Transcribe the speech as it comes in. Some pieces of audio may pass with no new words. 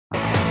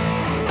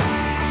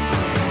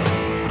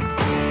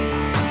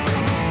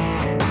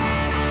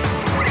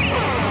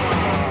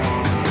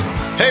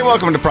Hey,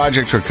 welcome to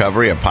Project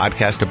Recovery, a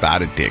podcast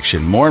about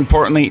addiction. More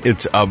importantly,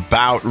 it's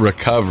about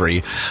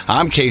recovery.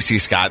 I'm Casey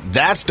Scott.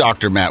 That's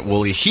Dr. Matt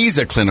Woolley. He's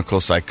a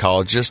clinical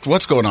psychologist.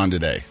 What's going on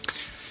today?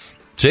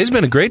 Today's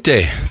been a great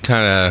day.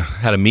 Kind of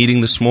had a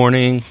meeting this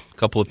morning, a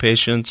couple of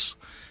patients.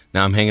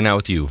 Now I'm hanging out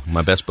with you,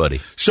 my best buddy.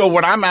 So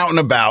when I'm out and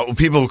about,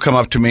 people come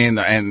up to me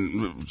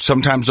and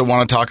sometimes they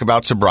want to talk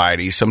about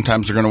sobriety.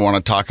 Sometimes they're going to want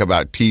to talk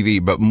about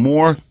TV, but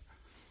more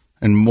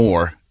and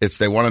more,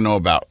 they want to know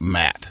about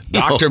Matt.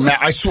 Dr.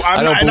 Matt. I swear,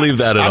 I don't believe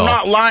that at all. I'm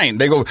not lying.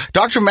 They go,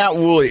 Dr. Matt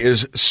Woolley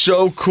is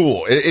so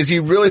cool. Is he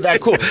really that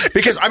cool?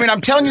 Because,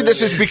 I'm telling you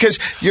this is because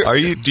you're...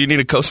 Do you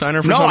need a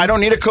cosigner for No, something? I don't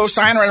need a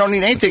cosigner. I don't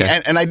need anything.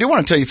 Okay. And I do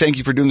want to tell you thank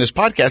you for doing this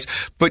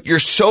podcast, but you're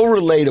so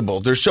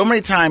relatable. There's so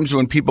many times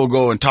when people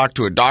go and talk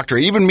to a doctor,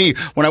 even me,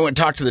 when I went and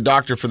talked to the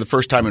doctor for the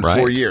first time in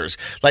 4 years.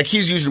 Like,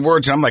 he's using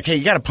words, and I'm like, hey,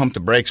 you got to pump the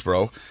brakes,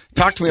 bro.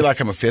 Talk to me like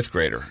I'm a fifth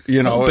grader.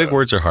 You know, big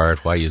words are hard.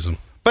 Why use them?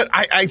 But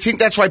I think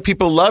that's why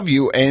people love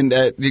you, and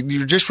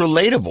you're just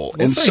relatable. Well,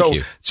 and thank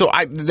you. So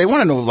they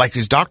want to know, like,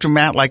 is Dr.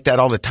 Matt like that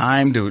all the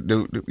time?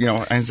 And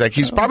it's like,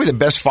 he's probably the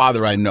best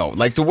father I know.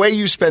 Like, the way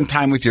you spend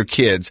time with your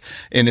kids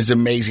and is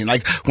amazing.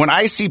 Like, when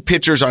I see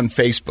pictures on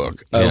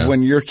Facebook of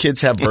when your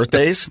kids have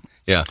birthdays,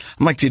 yeah,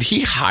 I'm like, did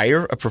he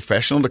hire a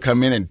professional to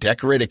come in and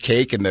decorate a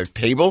cake and the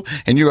table?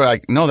 And you're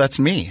like, no, that's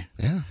me.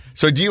 Yeah.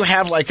 So do you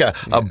have like a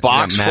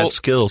box full? Mad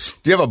skills.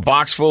 Do you have a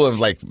box full of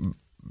like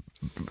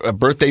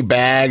birthday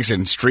bags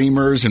and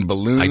streamers and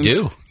balloons? I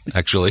do,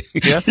 actually.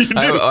 Yeah,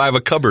 I have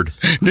a cupboard.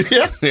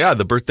 Yeah, yeah,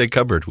 the birthday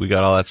cupboard. We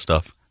got all that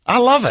stuff. I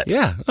love it.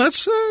 Yeah,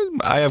 that's.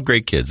 I have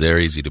great kids. They're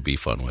easy to be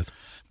fun with.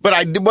 But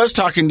I was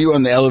talking to you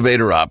on the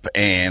elevator up,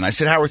 and I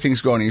said, how are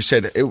things going? And you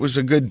said, it was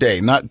a good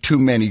day, not too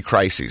many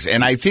crises.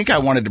 And I think I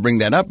wanted to bring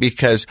that up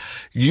because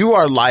you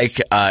are like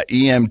an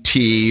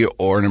EMT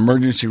or an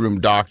emergency room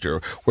doctor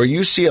where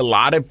you see a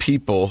lot of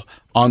people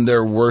on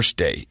their worst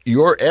day.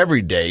 Your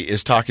every day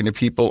is talking to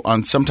people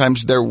on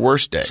sometimes their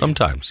worst day.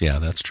 Sometimes, yeah,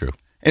 that's true.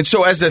 And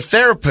so as a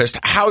therapist,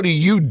 how do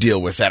you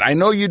deal with that? I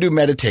know you do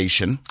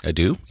meditation. I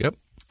do, yep.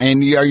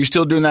 And are you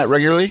still doing that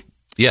regularly?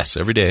 Yes,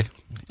 every day.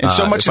 And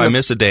so much if I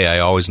miss a day, I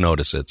always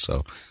notice it.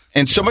 So,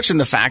 so much in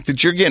the fact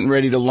that you're getting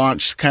ready to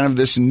launch kind of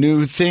this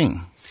new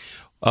thing.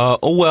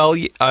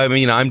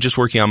 I'm just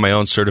working on my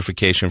own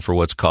certification for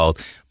what's called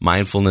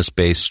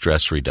mindfulness-based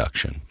stress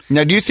reduction.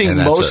 Now, do you think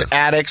most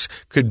addicts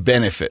could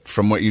benefit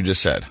from what you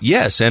just said?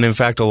 Yes, and in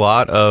fact, a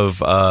lot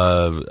of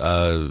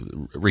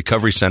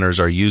recovery centers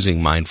are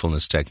using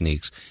mindfulness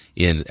techniques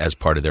as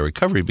part of their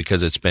recovery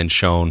because it's been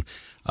shown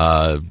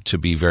to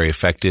be very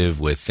effective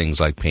with things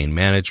like pain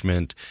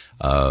management,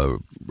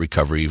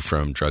 recovery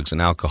from drugs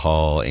and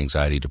alcohol,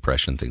 anxiety,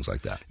 depression, things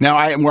like that. Now,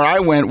 where I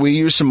went, we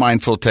used some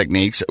mindful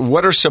techniques.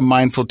 What are some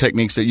mindful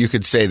techniques that you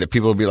could say that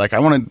people would be like, I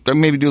want to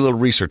maybe do a little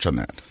research on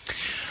that?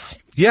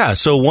 Yeah,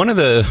 so one of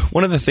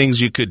the things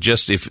you could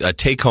if a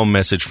take-home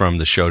message from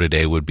the show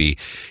today would be,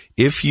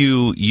 if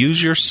you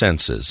use your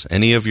senses,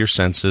 any of your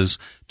senses,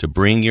 to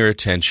bring your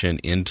attention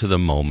into the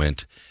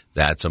moment,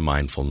 that's a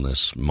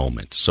mindfulness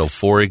moment. So,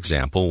 for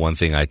example, one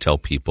thing I tell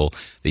people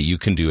that you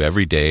can do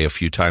every day, a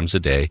few times a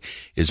day,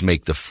 is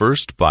make the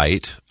first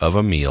bite of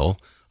a meal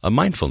a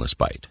mindfulness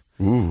bite.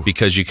 Ooh.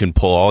 Because you can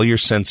pull all your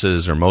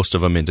senses or most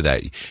of them into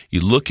that. You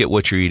look at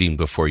what you're eating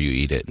before you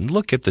eat it and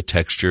look at the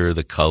texture,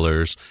 the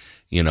colors,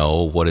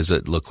 what does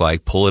it look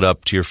like? Pull it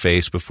up to your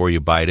face before you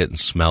bite it and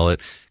smell it.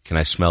 Can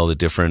I smell the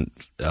different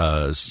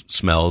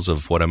smells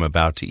of what I'm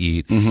about to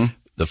eat? Mm-hmm.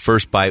 The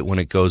first bite when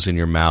it goes in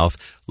your mouth,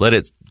 let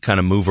it kind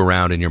of move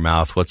around in your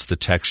mouth. What's the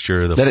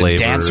texture, the flavors? Let it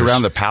dance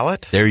around the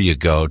palate? There you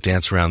go.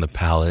 Dance around the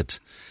palate.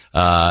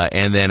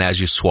 And then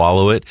as you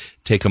swallow it,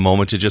 take a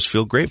moment to just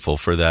feel grateful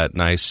for that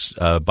nice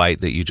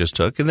bite that you just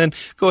took. And then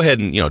go ahead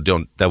and,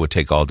 that would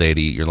take all day to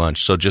eat your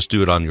lunch. So just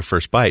do it on your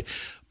first bite.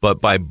 But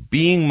by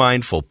being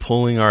mindful,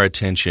 pulling our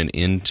attention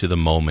into the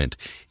moment,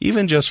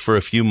 even just for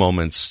a few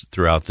moments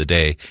throughout the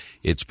day,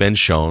 it's been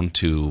shown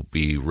to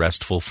be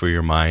restful for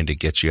your mind. It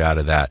gets you out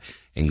of that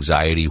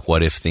anxiety,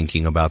 what if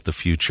thinking about the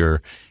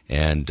future,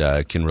 and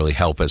can really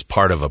help as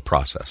part of a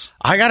process.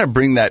 I got to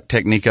bring that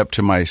technique up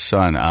to my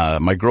son.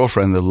 My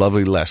girlfriend, the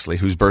lovely Leslie,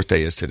 whose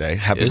birthday is today.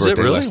 Happy birthday, is it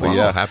really? Leslie. Wow.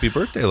 Yeah. Happy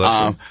birthday,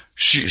 Leslie.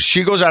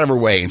 She goes out of her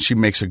way, and she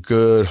makes a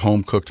good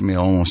home-cooked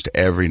meal almost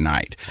every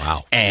night.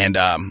 Wow. And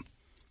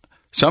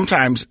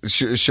sometimes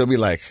she'll be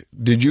like,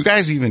 did you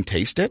guys even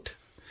taste it?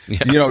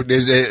 Yeah.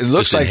 It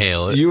looks just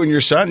like you and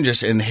your son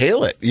just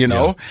inhale it,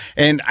 Yeah.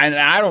 And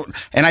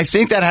I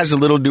think that has a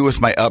little to do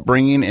with my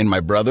upbringing and my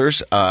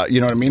brothers.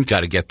 You know what I mean? Got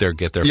to get there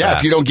Yeah, fast.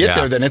 if you don't get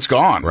there, then it's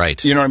gone.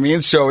 Right. You know what I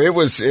mean? So it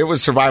was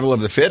survival of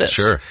the fittest.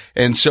 Sure.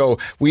 And so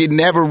we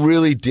never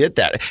really did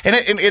that. And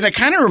it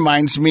kind of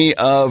reminds me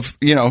of,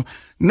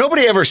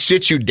 nobody ever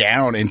sits you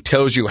down and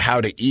tells you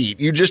how to eat.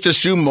 You just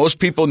assume most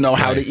people know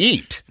how to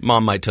eat.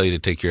 Mom might tell you to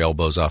take your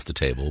elbows off the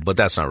table, but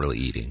that's not really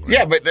eating. Right?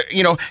 Yeah, but,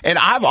 and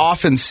I've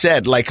often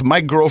said, like,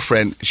 my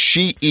girlfriend,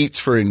 she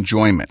eats for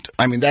enjoyment.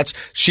 I mean,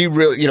 she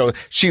really,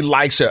 she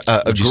likes a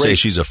Would you say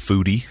she's a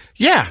foodie?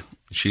 Yeah.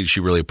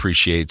 She really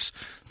appreciates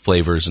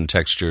flavors and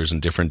textures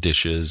and different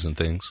dishes and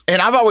things.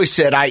 And I've always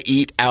said I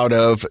eat out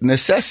of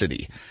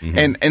necessity.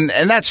 And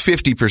that's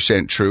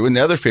 50% true. And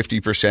the other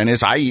 50%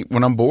 is I eat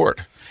when I'm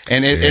bored.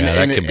 And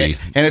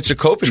it's a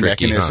coping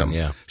tricky, mechanism. huh?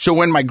 Yeah. So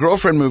when my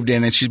girlfriend moved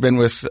in, and she's been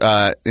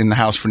in the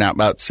house for now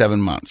about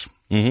 7 months,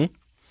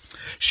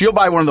 she'll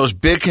buy one of those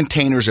big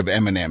containers of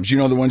M&Ms. You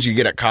know, the ones you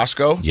get at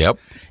Costco? Yep.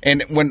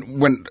 And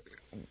when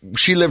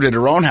she lived at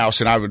her own house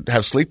and I would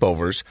have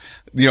sleepovers,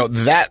 you know,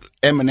 that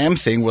M&M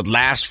thing would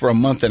last for a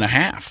month and a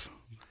half.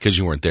 Because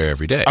you weren't there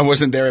every day. I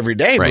wasn't there every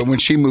day, Right. but when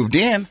she moved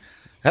in,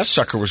 that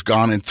sucker was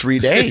gone in 3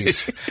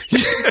 days.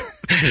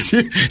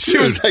 she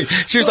was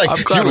like,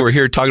 I'm glad we're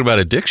here talking about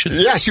addictions.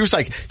 Yeah, she was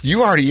like,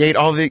 you already ate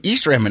all the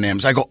Easter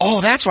M&Ms. I go,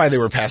 oh, that's why they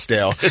were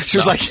pastel. She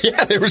was like,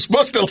 yeah, they were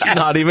supposed to last. It's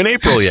not even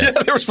April yet.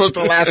 Yeah, they were supposed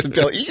to last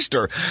until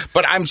Easter.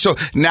 But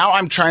now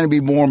I'm trying to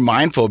be more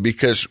mindful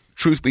because,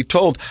 truth be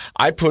told,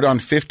 I put on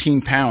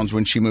 15 pounds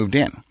when she moved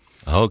in.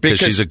 Oh, because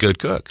she's a good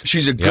cook.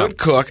 She's a good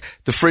cook.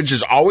 The fridge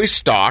is always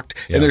stocked,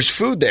 and there's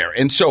food there.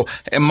 And so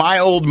my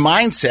old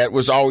mindset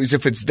was always,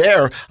 if it's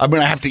there, I'm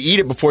going to have to eat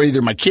it before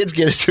either my kids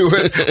get to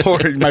it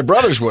or my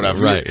brothers would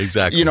have. Right,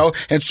 exactly. You know,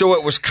 and so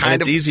it was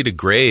It's easy to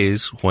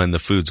graze when the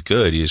food's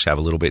good. You just have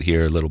a little bit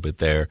here, a little bit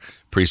there.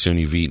 Pretty soon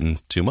you've eaten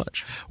too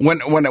much.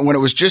 When it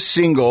was just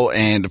single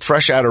and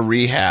fresh out of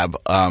rehab,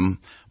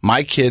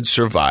 my kids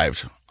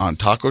survived on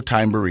Taco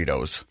Time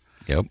burritos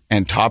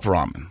and Top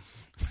Ramen.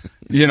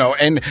 You know,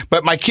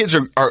 but my kids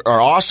are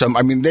awesome.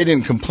 I mean, they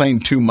didn't complain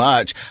too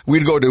much.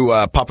 We'd go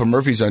to Papa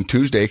Murphy's on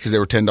Tuesday because they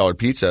were $10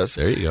 pizzas.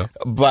 There you go.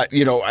 But,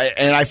 you know,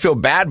 I feel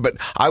bad, but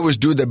I was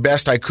doing the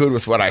best I could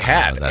with what I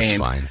had. That's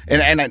fine.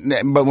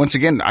 But once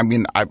again, I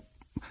mean,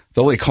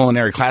 the only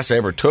culinary class I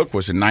ever took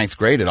was in 9th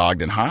grade at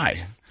Ogden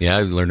High. Yeah,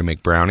 I learned to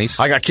make brownies.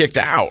 I got kicked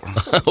out.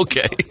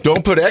 Okay.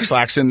 Don't put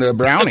X-Lax in the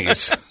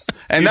brownies.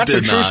 And that's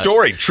a true not.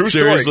 story. True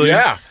Seriously? story.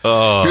 Yeah.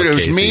 Oh, dude, it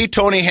was Casey. me,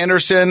 Tony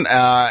Henderson,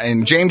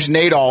 and James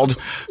Nadald.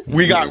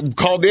 We got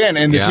called in,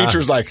 and the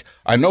teacher's like,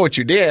 I know what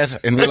you did.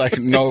 And we're like,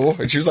 no.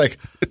 And she's like,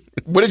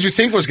 what did you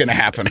think was going to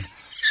happen?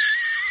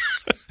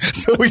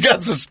 So we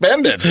got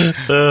suspended.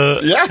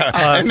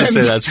 I have to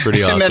say that's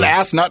pretty awesome. And then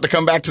asked not to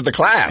come back to the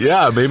class.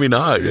 Yeah, maybe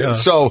not. Yeah.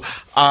 So,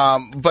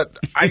 but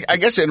I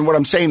guess, and what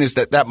I'm saying is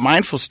that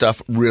mindful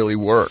stuff really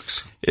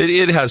works.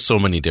 It has so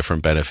many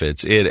different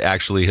benefits. It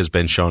actually has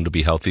been shown to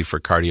be healthy for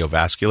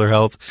cardiovascular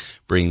health,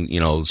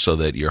 so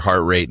that your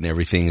heart rate and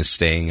everything is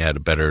staying at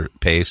a better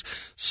pace.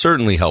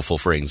 Certainly helpful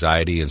for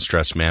anxiety and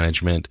stress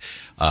management.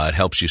 It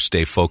helps you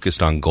stay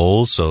focused on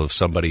goals. So if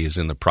somebody is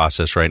in the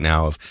process right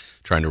now of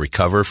trying to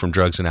recover from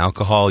drugs and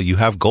alcohol, you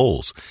have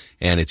goals.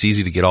 And it's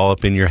easy to get all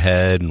up in your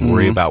head and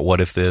worry about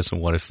what if this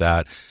and what if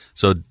that.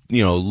 So,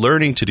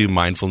 learning to do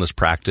mindfulness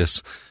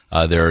practice.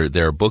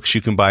 There are books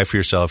you can buy for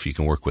yourself. You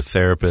can work with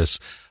therapists.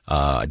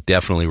 I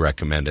definitely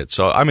recommend it.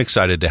 So I'm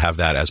excited to have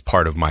that as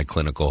part of my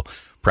clinical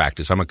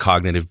practice. I'm a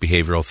cognitive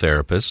behavioral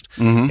therapist.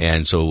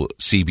 And so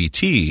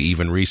CBT,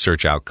 even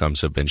research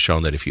outcomes have been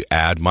shown that if you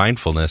add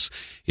mindfulness,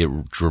 it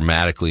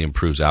dramatically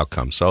improves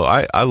outcomes. So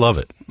I love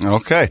it.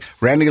 Okay.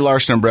 Randy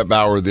Larson and Brett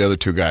Bauer were the other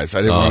two guys.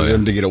 I didn't want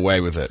them to get away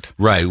with it.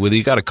 Right. Well,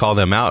 you got to call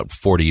them out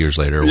 40 years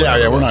later. Or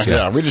We're not.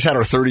 Yeah. We just had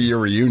our 30-year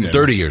reunion.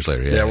 30 years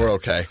later. Yeah, we're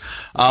okay.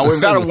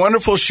 We've got a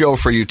wonderful show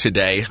for you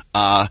today.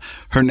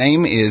 Her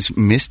name is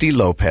Mysti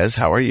Lopez.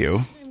 How are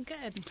you? I'm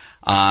good.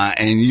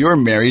 And you're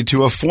married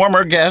to a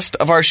former guest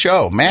of our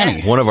show,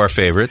 Manny. One of our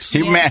favorites.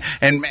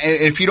 And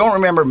if you don't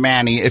remember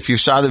Manny, if you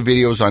saw the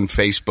videos on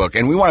Facebook,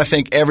 and we want to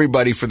thank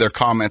everybody for their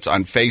comments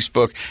on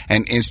Facebook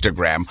and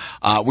Instagram.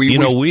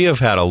 We have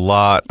had a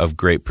lot of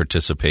great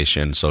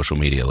participation in social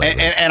media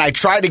lately. And I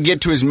try to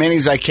get to as many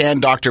as I can.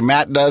 Dr.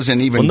 Matt does,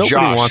 and even Josh.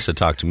 Josh. Nobody wants to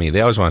talk to me.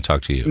 They always want to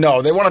talk to you.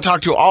 No, they want to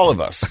talk to all of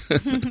us.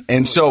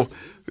 And so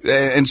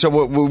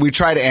we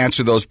try to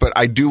answer those, but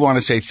I do want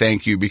to say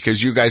thank you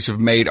because you guys have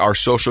made our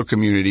social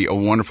community a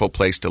wonderful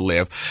place to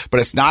live. But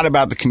it's not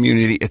about the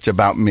community. It's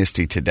about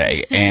Mysti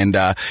today. And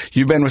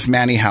you've been with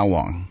Manny how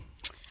long?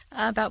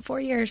 About 4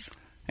 years.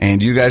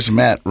 And you guys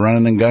met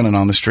running and gunning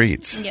on the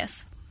streets.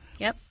 Yes.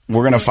 Yep.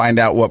 We're going to find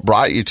out what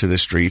brought you to the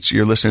streets.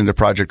 You're listening to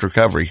Project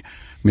Recovery.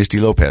 Mysti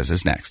Lopez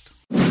is next.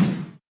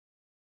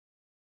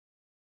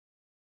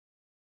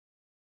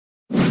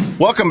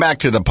 Welcome back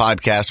to the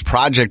podcast,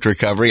 Project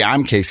Recovery.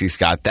 I'm Casey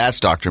Scott.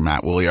 That's Dr.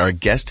 Matt Woolley. Our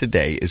guest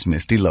today is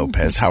Mysti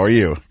Lopez. How are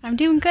you? I'm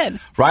doing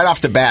good. Right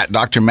off the bat,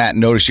 Dr. Matt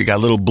noticed you got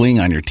a little bling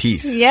on your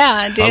teeth. Yeah,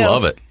 I do. I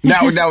love it.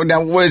 Now,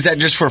 was that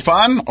just for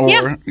fun? Or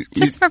Yeah,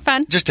 just for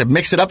fun. Just to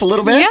mix it up a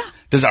little bit? Yeah.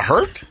 Does it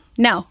hurt?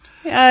 No.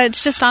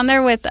 It's just on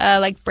there with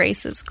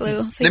braces,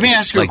 glue. So Let me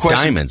ask you a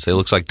question. Diamonds. It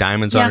looks like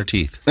diamonds on her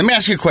teeth. Let me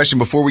ask you a question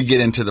before we get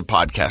into the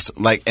podcast.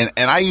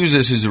 And I use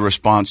this as a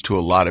response to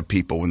a lot of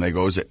people when they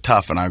go, is it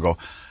tough? And I go,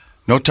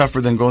 no tougher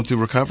than going through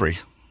recovery.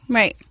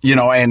 Right.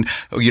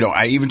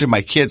 I even to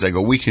my kids, I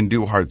go, we can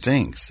do hard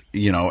things,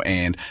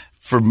 and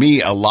for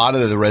me, a lot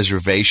of the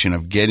reservation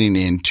of getting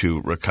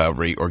into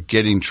recovery or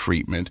getting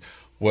treatment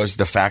was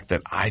the fact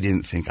that I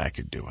didn't think I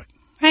could do it.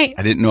 Right.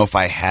 I didn't know if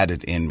I had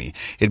it in me.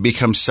 It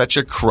becomes such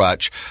a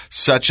crutch,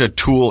 such a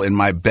tool in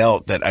my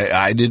belt that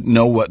I didn't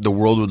know what the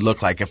world would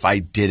look like if I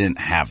didn't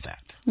have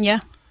that. Yeah.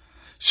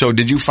 So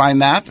did you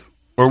find that?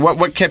 Or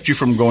what kept you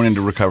from going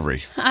into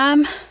recovery?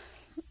 A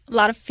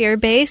lot of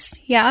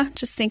fear-based, yeah,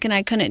 just thinking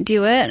I couldn't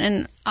do it.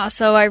 And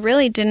also I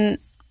really didn't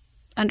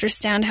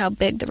understand how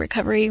big the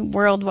recovery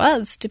world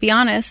was, to be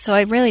honest. So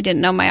I really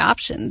didn't know my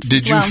options.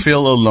 Did you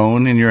feel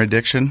alone in your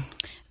addiction?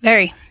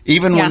 Very.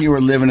 Even when you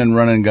were living and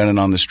running and gunning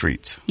on the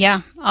streets?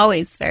 Yeah,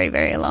 always very,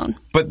 very alone.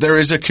 But there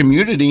is a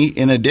community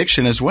in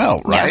addiction as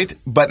well, right? Yeah.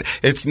 But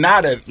it's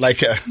not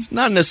it's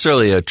not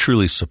necessarily a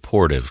truly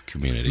supportive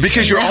community.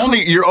 Because you're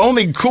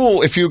only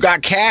cool if you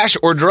got cash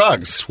or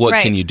drugs. It's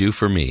what can you do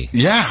for me?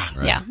 Yeah.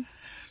 Right. Yeah.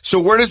 So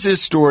where does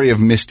this story of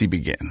Mysti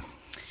begin?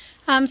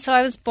 So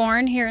I was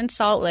born here in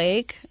Salt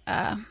Lake.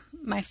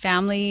 My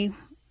family,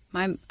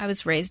 I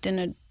was raised in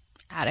an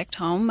addict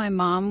home. My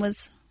mom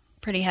was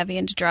pretty heavy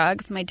into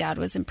drugs. My dad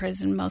was in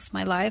prison most of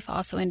my life,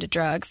 also into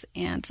drugs.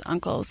 Aunts,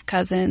 uncles,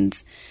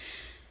 cousins,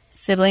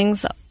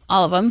 siblings,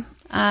 all of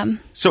them.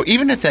 So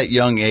even at that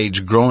young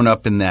age, growing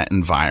up in that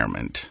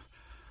environment,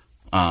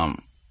 did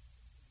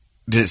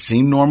it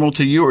seem normal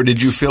to you, or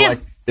did you feel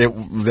like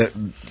that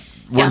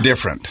we're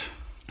different?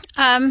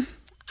 I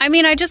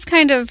mean, I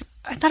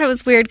thought it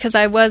was weird because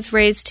I was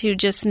raised to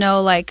just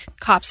know, like,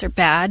 cops are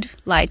bad,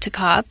 lie to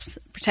cops,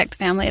 protect the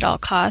family at all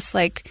costs.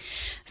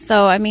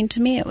 So, I mean,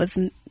 to me, it was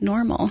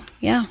normal.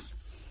 Yeah.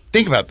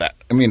 Think about that.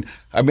 I mean,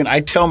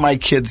 I tell my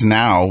kids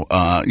now,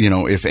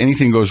 if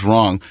anything goes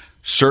wrong,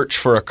 search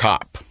for a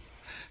cop,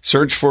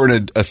 search for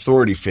an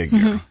authority figure.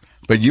 Mm-hmm.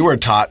 But you are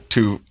taught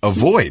to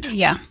avoid.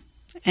 Yeah.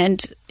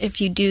 And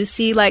if you do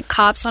see, like,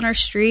 cops on our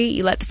street,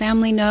 you let the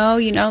family know,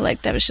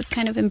 that was just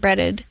kind of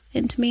embedded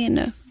into me in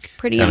a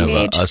pretty young age.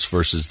 Kind of a us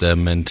versus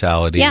them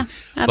mentality. Yeah,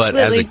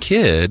 absolutely. But as a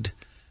kid,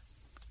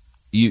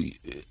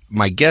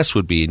 my guess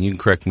would be, and you can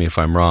correct me if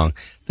I'm wrong,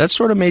 that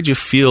sort of made you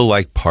feel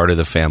like part of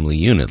the family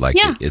unit. Like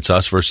it's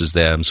us versus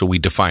them, so we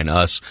define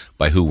us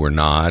by who we're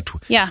not.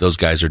 Yeah. Those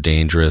guys are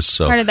dangerous.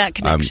 So part of that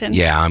connection.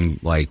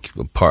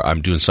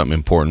 I'm doing something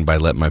important by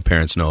letting my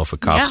parents know if a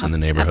cop's in the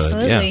neighborhood.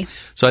 Absolutely. Yeah.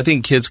 So I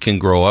think kids can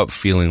grow up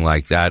feeling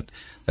like that.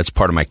 That's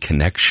part of my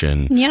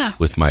connection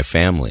with my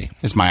family.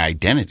 It's my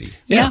identity.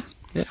 Yeah.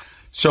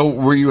 So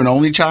were you an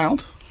only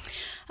child?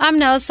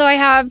 No. So I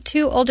have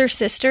two older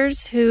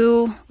sisters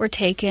who were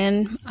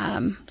taken.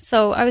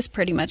 So I was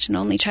pretty much an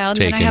only child.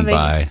 Taken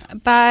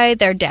by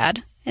their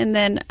dad. And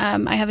then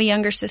I have a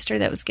younger sister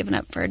that was given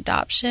up for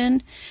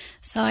adoption.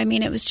 So, I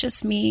mean, it was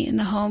just me in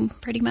the home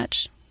pretty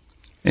much.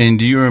 And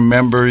do you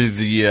remember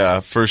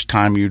the first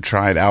time you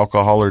tried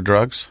alcohol or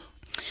drugs?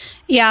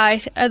 Yeah.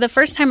 The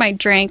first time I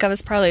drank, I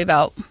was probably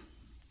about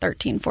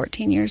 13,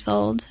 14 years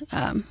old.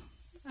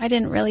 I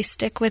didn't really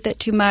stick with it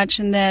too much.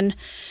 And then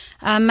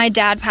my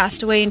dad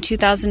passed away in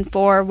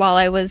 2004 while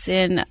I was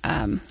in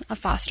a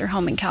foster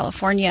home in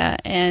California,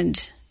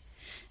 and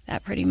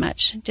that pretty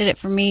much did it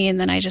for me. And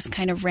then I just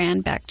kind of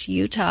ran back to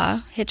Utah,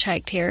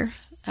 hitchhiked here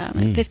at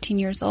 15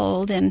 years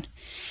old. And,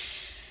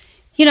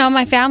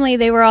 my family,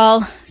 they were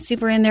all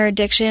super in their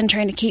addiction,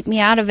 trying to keep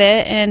me out of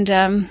it.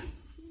 And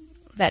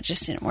that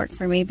just didn't work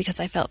for me because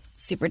I felt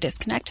super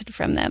disconnected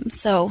from them.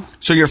 So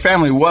your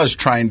family was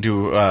trying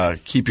to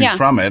keep you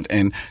from it,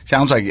 and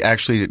sounds like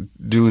actually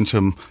doing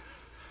some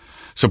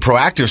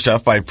proactive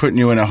stuff by putting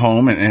you in a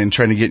home and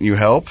trying to get you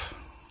help?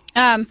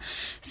 I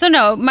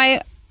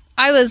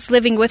was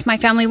living with my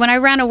family. When I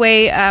ran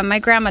away, my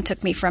grandma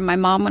took me from my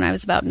mom when I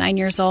was about 9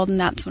 years old, and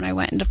that's when I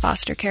went into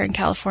foster care in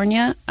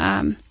California.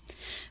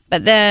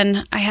 But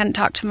then I hadn't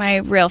talked to my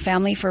real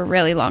family for a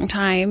really long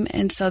time,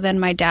 and so then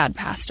my dad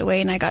passed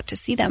away, and I got to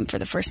see them for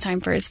the first time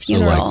for his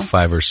funeral. So like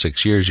 5 or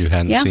 6 years you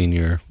hadn't seen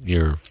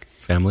your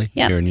family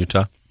here in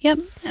Utah? Yep.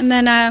 And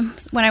then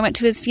when I went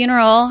to his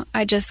funeral,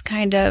 I just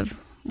kind of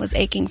was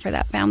aching for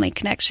that family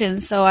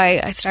connection. So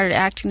I started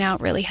acting out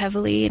really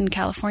heavily in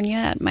California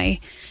at my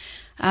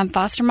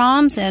foster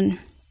mom's, and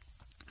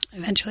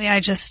eventually I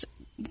just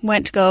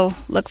went to go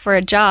look for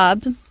a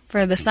job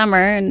for the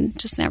summer and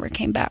just never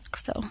came back.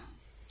 So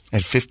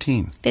at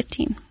 15?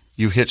 15.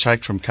 You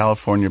hitchhiked from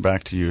California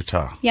back to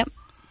Utah? Yep.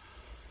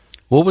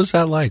 What was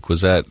that like? Was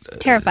that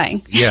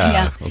terrifying?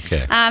 Yeah.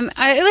 Okay. I'm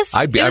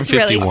 51.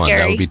 Really scary.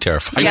 That would be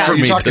terrifying. Yeah. For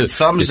You're me talking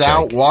thumbs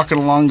out, walking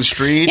along the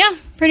street? Yeah,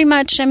 pretty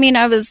much. I mean,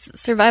 I was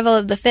survival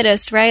of the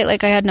fittest, right?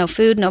 Like I had no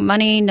food, no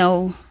money,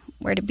 no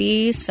where to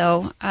be.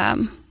 So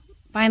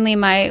finally,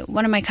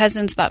 one of my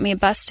cousins bought me a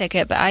bus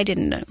ticket, but I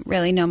didn't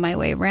really know my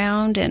way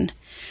around. And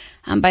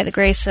by the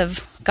grace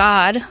of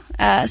God,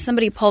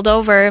 somebody pulled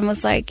over and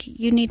was like,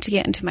 "You need to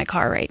get into my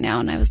car right now."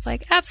 And I was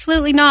like,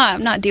 "Absolutely not.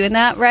 I'm not doing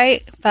that."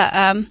 Right.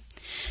 But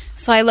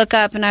so I look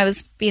up and I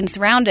was being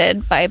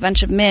surrounded by a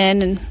bunch of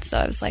men. And so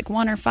I was like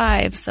 1 or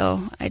 5.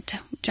 So I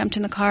jumped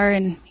in the car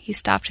and he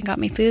stopped and got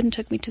me food and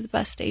took me to the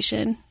bus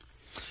station.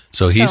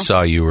 So he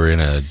saw you were in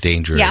a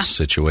dangerous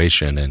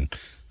situation and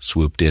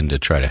swooped in to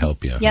try to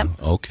help you. Yep.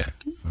 Okay.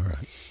 All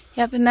right.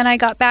 Yep. And then I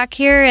got back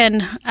here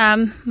and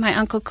my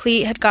Uncle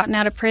Cleet had gotten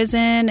out of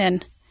prison,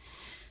 and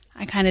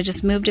I kind of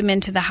just moved him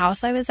into the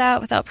house I was at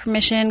without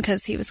permission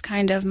because he was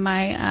kind of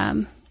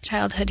my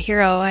childhood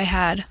hero. I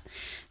had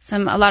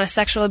a lot of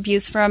sexual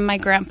abuse from my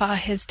grandpa,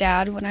 his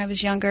dad, when I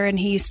was younger, and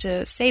he used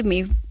to save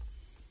me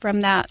from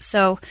that.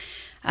 So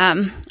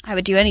I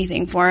would do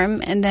anything for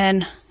him. And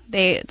then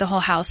the whole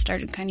house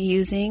started kind of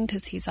using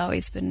because he's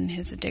always been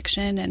his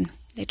addiction, and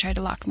they tried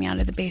to lock me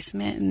out of the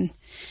basement. And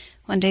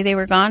one day they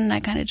were gone, and I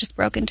kind of just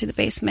broke into the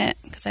basement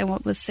because I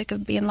was sick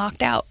of being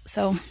locked out.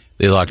 So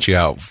They locked you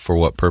out for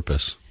what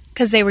purpose?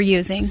 because they were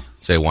using.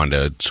 So they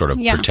wanted to sort of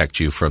protect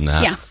you from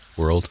that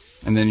world?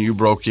 And then you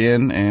broke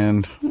in,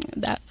 and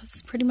That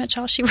was pretty much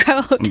all she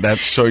wrote.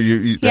 that's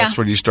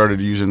when you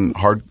started using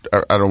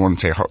I don't want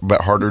to say hard,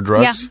 but harder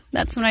drugs? Yeah,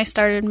 that's when I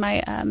started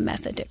my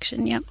meth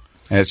addiction, yep.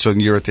 And so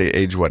you're at the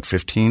age,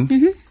 15?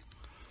 Mm-hmm.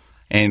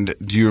 And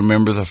do you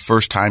remember the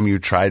first time you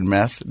tried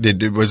meth?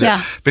 Was it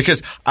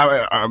because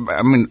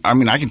I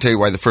mean I can tell you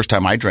why the first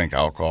time I drank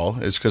alcohol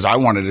is because I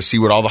wanted to see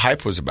what all the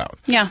hype was about.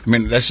 Yeah, I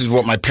mean this is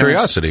what my parents,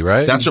 curiosity,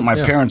 right? That's what my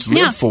parents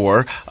lived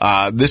for.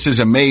 This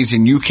is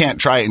amazing. You can't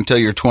try it until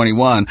you're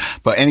 21,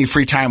 but any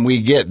free time we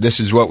get,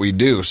 this is what we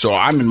do. So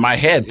I'm in my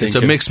head thinking it's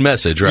a mixed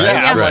message, right?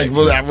 Yeah, I'm right. like,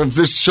 well, if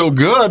this is so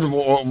good,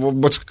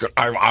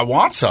 I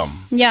want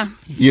some. Yeah,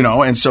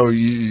 and so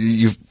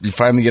you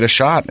finally get a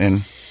shot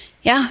and.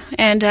 Yeah,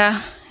 and it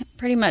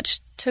pretty much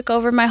took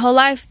over my whole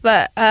life.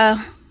 But,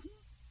 I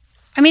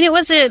mean, it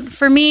wasn't,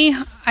 for me,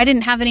 I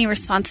didn't have any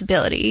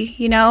responsibility,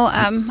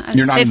 I was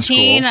You're not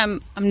 15, in school.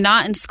 I'm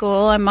not in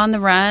school, I'm on the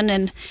run,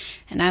 and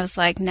I was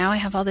like, now I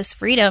have all this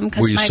freedom.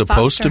 Were you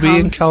supposed to be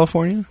in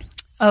California?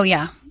 Oh,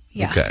 yeah.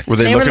 Yeah. Okay. Were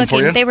they looking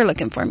for you? They were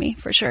looking for me,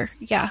 for sure,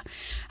 yeah.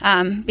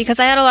 Because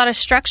I had a lot of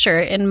structure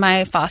in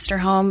my foster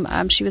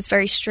home. She was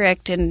very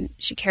strict, and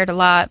she cared a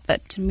lot,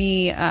 but to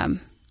me,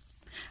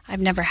 I've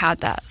never had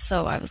that.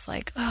 So I was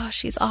like, oh,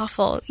 she's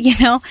awful,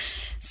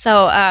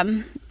 So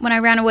when I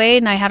ran away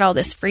and I had all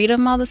this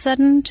freedom all of a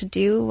sudden to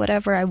do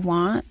whatever I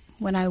want,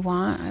 when I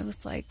want, I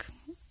was like,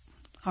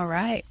 all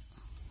right.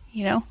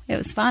 It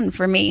was fun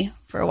for me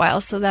for a while.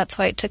 So that's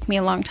why it took me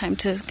a long time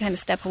to kind of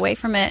step away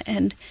from it.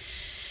 And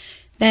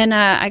then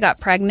I got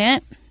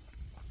pregnant,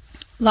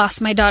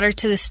 lost my daughter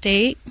to the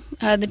state.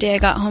 The day I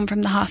got home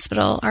from the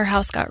hospital, our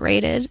house got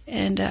raided,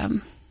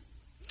 and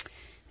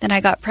then I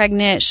got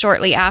pregnant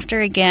shortly after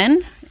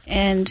again,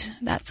 and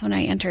that's when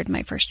I entered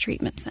my first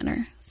treatment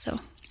center. So,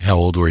 how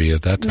old were you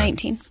at that time?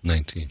 19.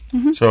 19.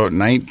 Mm-hmm. So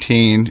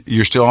 19,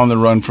 you're still on the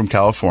run from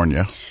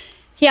California.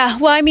 Yeah,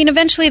 well, I mean,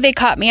 eventually they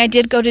caught me. I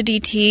did go to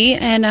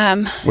DT,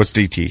 and what's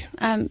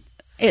DT?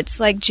 It's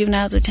like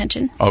juvenile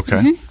detention. Okay.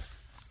 Mm-hmm.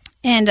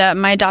 And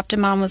my adopted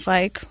mom was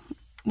like,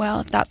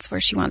 well, if that's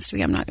where she wants to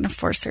be, I'm not going to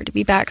force her to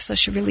be back. So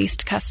she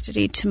released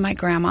custody to my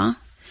grandma,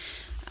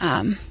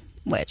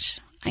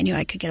 which I knew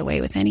I could get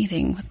away with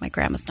anything. With my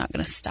grandma's not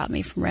going to stop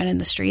me from running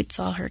the streets.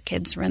 All her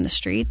kids run the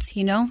streets,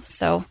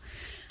 So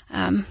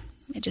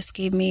it just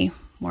gave me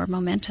more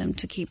momentum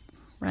to keep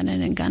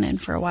running and gunning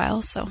for a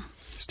while. So,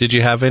 did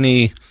you have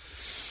any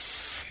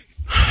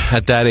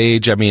at that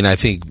age? I mean, I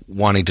think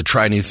wanting to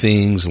try new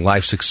things,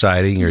 life's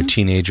exciting. You're a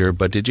teenager,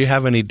 but did you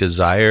have any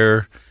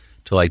desire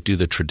to do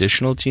the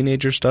traditional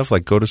teenager stuff,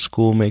 like go to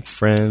school, make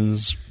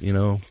friends?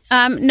 No.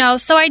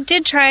 So I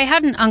did try. I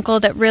had an uncle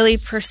that really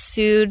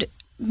pursued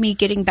me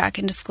getting back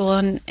into school,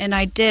 and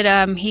I did.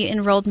 He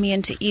enrolled me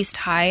into East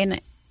High,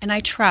 and I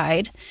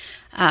tried,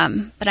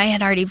 but I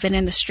had already been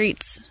in the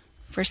streets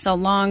for so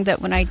long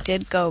that when I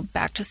did go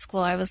back to school,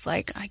 I was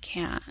like, I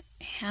can't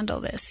handle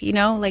this,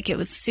 it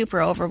was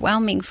super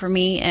overwhelming for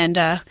me, and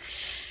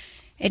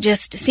it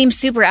just seemed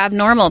super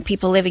abnormal,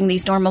 people living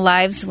these normal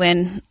lives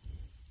when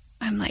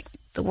I'm like,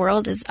 the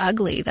world is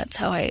ugly. That's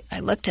how I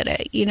looked at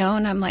it,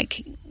 and I'm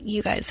like,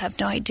 you guys have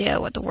no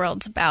idea what the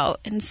world's about.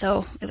 And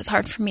so it was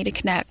hard for me to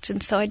connect.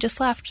 And so I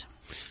just left.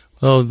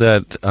 Well,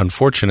 that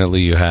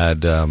unfortunately you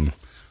had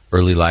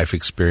early life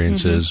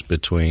experiences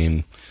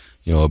between,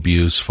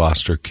 abuse,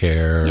 foster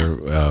care,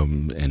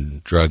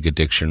 and drug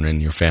addiction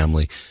in your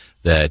family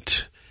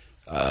that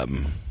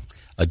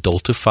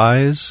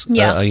adultifies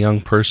a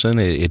young person.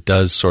 It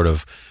does sort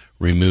of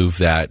remove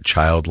that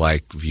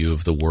childlike view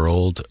of the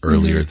world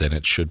earlier than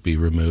it should be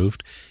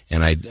removed.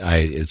 And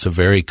it's a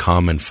very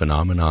common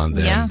phenomenon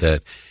then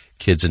that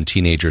kids and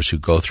teenagers who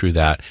go through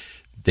that,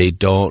 they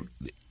don't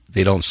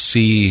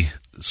see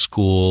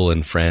school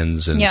and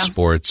friends and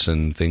sports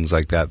and things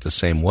like that the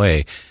same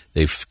way.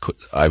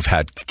 I've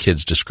had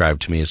kids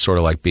describe to me as sort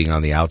of like being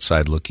on the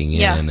outside looking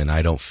in, and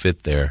I don't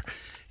fit there.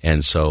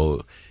 And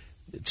so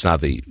it's not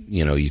that,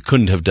 you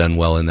couldn't have done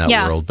well in that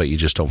world, but you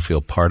just don't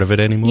feel part of it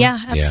anymore. Yeah,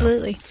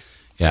 absolutely.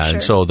 Yeah,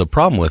 and so the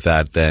problem with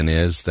that then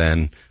is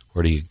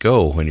where do you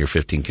go when you're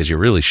 15? Because you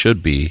really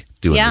should be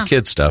doing the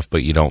kid stuff,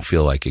 but you don't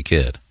feel like a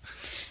kid.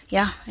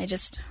 Yeah, I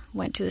just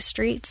went to the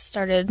streets,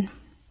 started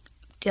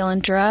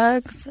dealing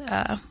drugs,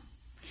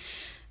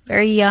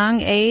 very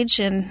young age,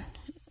 and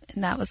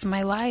that was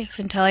my life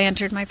until I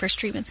entered my first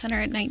treatment center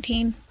at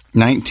 19.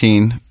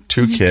 19,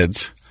 two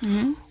kids.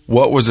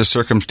 What was the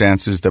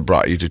circumstances that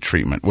brought you to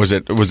treatment? Was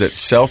it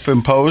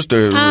self-imposed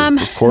or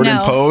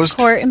court-imposed?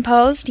 No,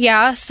 court-imposed,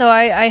 yeah. So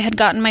I had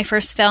gotten my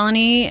first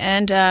felony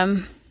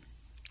and...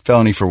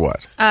 felony for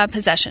what?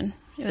 Possession.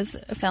 It was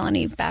a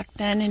felony back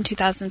then in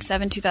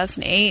 2007,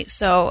 2008.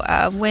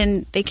 So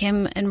when they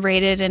came and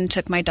raided and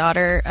took my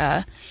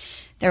daughter,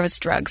 there was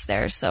drugs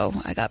there. So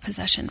I got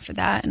possession for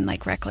that and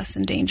like reckless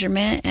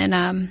endangerment.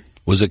 And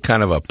was it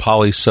kind of a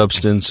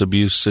polysubstance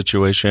abuse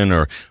situation,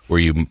 or were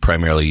you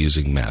primarily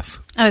using meth?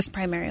 I was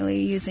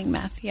primarily using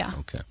meth, yeah.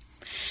 Okay.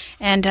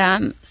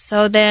 And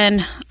so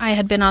then I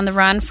had been on the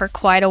run for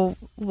quite a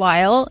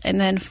while, and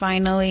then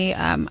finally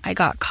I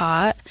got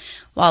caught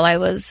while I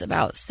was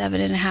about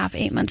 7.5,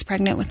 8 months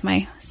pregnant with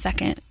my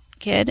second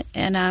kid.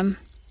 And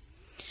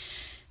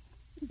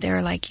they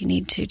were like, you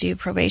need to do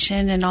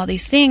probation and all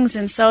these things.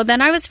 And so then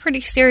I was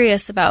pretty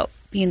serious about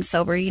being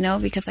sober,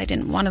 because I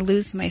didn't want to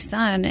lose my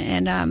son.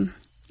 And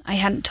I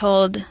hadn't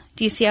told,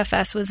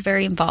 DCFS was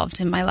very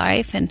involved in my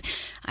life, and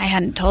I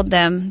hadn't told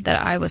them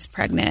that I was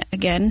pregnant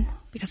again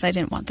because I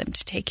didn't want them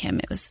to take him.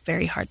 It was a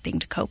very hard thing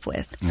to cope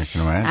with. I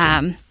can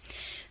imagine.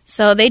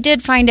 So they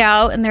did find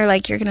out, and they're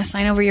like, you're going to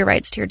sign over your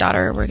rights to your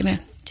daughter, or we're going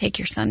to take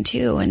your son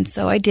too. And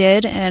so I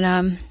did,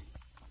 and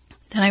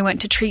then I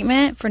went to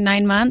treatment for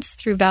 9 months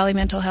through Valley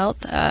Mental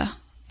Health.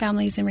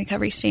 Families in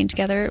Recovery Staying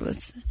Together. It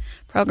was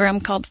a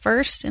program called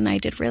First, and I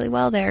did really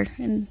well there.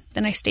 And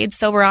then I stayed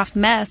sober off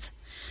meth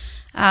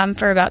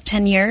for about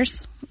 10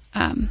 years.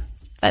 And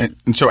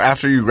so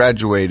after you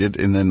graduated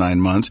in the 9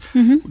 months,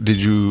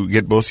 did you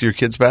get both your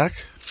kids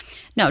back?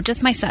 No,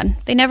 just my son.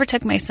 They never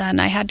took my son.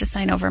 I had to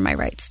sign over my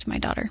rights to my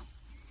daughter.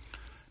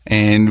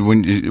 And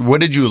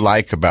what did you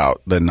like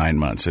about the 9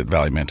 months at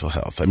Valley Mental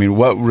Health? I mean,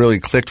 what really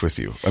clicked with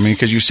you? I mean,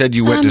 because you said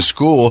you went to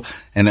school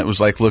and it was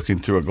like looking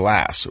through a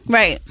glass.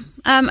 Right.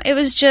 It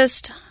was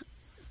just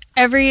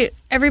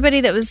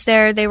everybody that was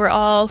there. They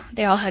all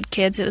had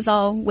kids. It was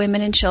all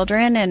women and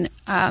children. And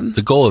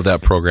the goal of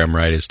that program,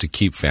 right, is to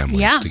keep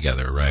families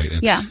together, right?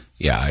 And yeah.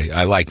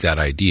 I like that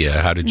idea.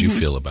 How did you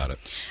feel about it?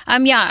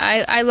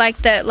 I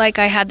liked that. Like,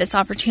 I had this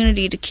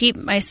opportunity to keep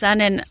my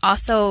son, and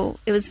also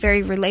it was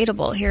very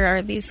relatable. Here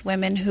are these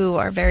women who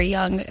are very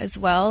young as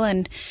well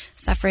and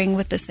suffering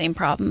with the same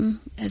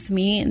problem as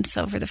me. And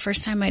so for the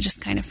first time, I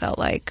just kind of felt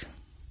like,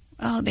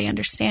 oh, they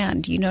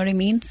understand. You know what I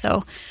mean?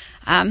 So,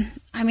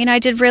 I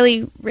did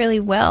really,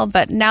 really well.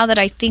 But now that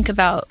I think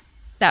about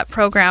that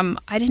program,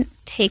 I didn't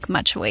take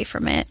much away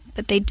from it,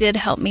 but they did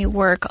help me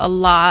work a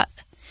lot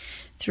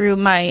through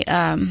my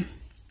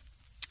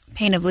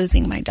pain of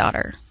losing my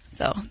daughter.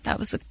 So that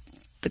was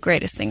the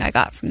greatest thing I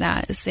got from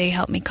that, is they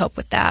helped me cope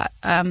with that.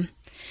 But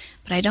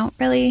I don't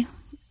really,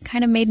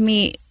 kind of made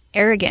me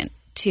arrogant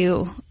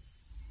to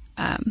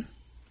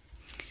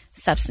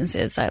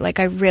substances.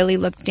 I really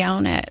looked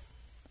down at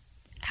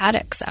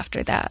addicts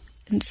after that.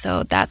 And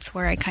so that's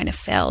where I kind of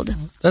failed.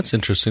 That's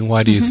interesting.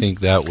 Why do you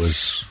think that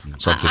was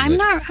something? I'm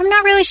not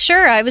really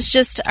sure.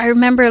 I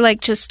remember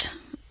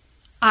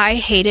I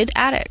hated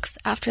addicts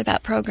after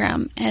that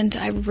program, and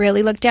I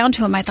really looked down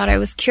to them. I thought I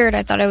was cured.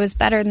 I thought I was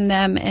better than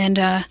them,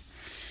 and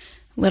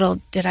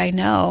little did I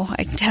know,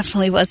 I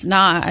definitely was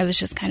not. I was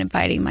just kind of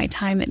biding my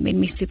time. It made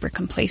me super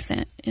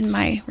complacent in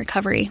my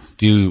recovery.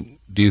 Do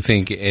you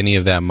think any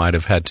of that might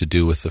have had to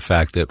do with the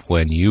fact that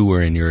when you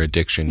were in your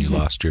addiction, you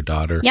lost your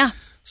daughter? Yeah.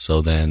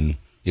 So then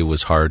it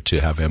was hard to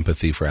have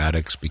empathy for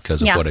addicts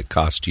because of what it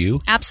cost you?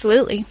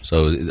 Absolutely.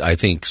 So I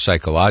think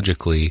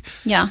psychologically,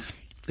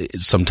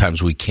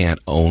 sometimes we can't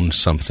own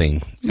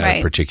something at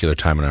a particular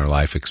time in our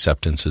life.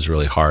 Acceptance is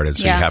really hard. And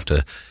so you have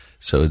to,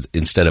 so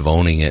instead of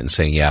owning it and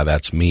saying, yeah,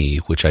 that's me,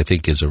 which I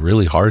think is a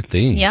really hard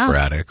thing for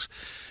addicts,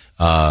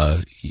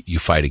 you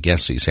fight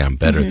against it. You say, I'm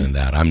better than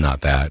that. I'm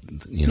not that.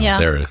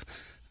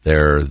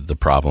 They're the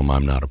problem.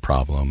 I'm not a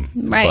problem.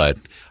 Right. But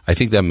I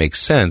think that makes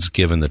sense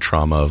given the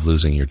trauma of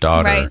losing your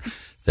daughter,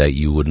 that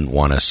you wouldn't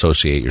want to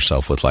associate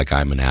yourself with, like,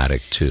 I'm an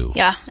addict too.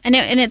 Yeah. And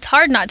it's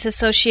hard not to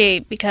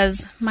associate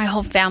because my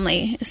whole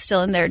family is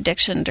still in their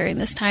addiction during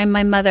this time.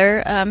 My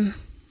mother, I'm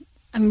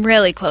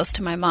really close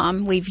to my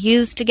mom. We've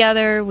used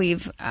together.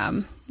 We've,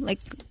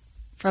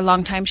 for a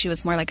long time, she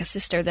was more like a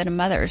sister than a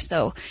mother.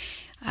 So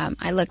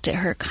I looked at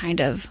her kind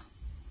of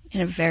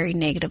in a very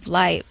negative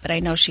light, but I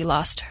know she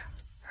lost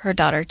her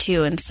daughter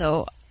too. And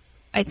so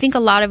I think a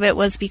lot of it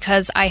was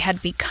because I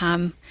had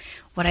become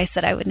what I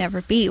said I would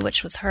never be,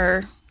 which was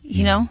her,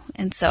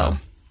 and so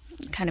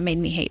it kind of made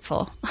me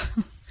hateful.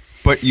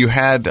 But you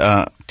had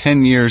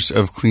 10 years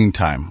of clean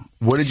time.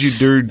 What did you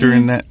do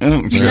during that? No,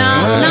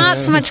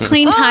 not so much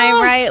clean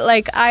time, right?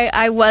 Like,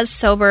 I was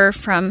sober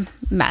from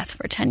meth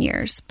for 10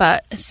 years,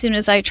 but as soon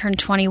as I turned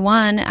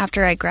 21,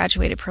 after I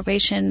graduated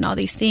probation and all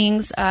these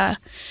things,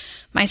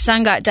 my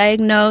son got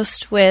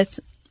diagnosed with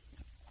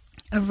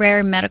a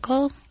rare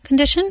medical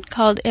condition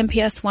called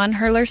MPS I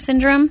Hurler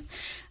syndrome.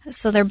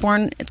 So they're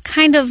born, it's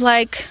kind of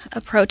like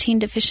a protein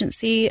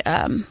deficiency.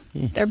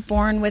 They're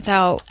born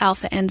without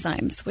alpha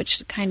enzymes,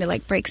 which kind of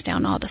like breaks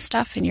down all the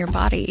stuff in your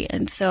body.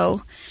 And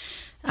so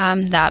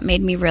that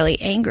made me really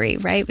angry,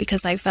 right?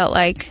 Because I felt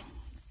like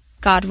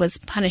God was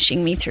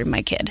punishing me through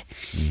my kid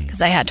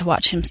because I had to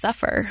watch him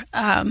suffer.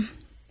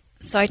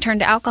 So I turned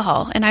to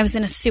alcohol, and I was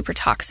in a super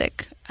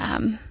toxic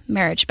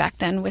marriage back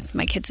then with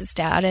my kids'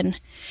 dad, and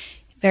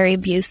very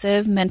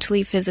abusive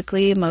mentally,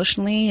 physically,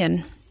 emotionally,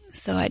 and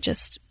so I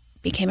just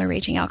became a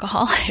raging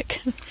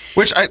alcoholic.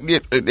 Which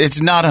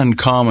it's not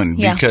uncommon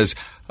Yeah. because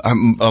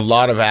a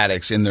lot of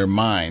addicts in their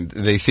mind,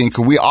 they think,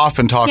 we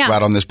often talk Yeah.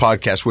 about on this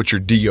podcast what your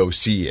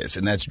DOC is,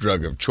 and that's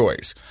drug of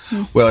choice.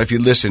 Mm. Well, if you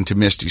listen to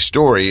Misty's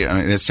story,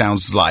 it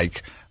sounds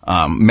like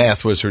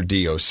meth was her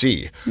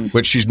DOC,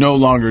 but she's no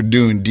longer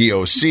doing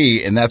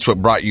DOC, and that's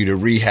what brought you to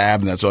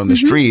rehab, and that's on the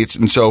streets.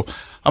 And so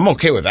I'm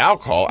okay with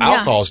alcohol. Yeah.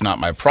 Alcohol is not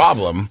my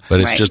problem. But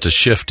it's Right. just a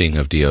shifting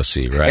of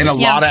DOC, right? And a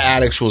Yeah. lot of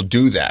addicts will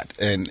do that,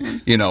 and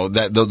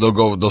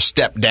that they'll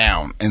step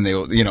down, and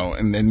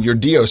and then your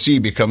DOC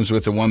becomes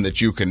with the one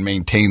that you can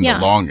maintain Yeah.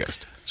 the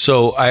longest.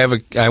 So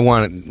I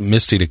want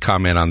Misty to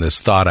comment on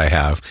this thought I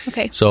have.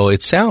 Okay. So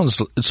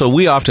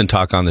we often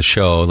talk on the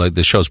show, like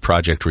the show's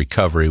Project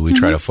Recovery. We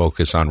try to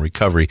focus on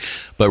recovery,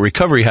 but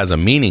recovery has a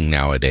meaning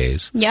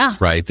nowadays. Yeah.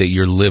 Right? That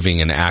you're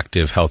living an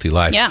active, healthy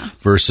life. Yeah.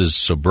 Versus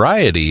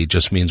sobriety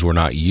just means we're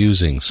not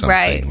using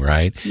something,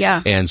 right?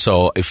 Yeah. And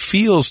so it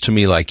feels to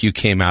me like you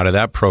came out of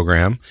that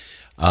program,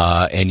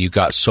 and you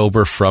got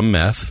sober from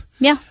meth.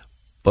 Yeah.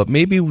 But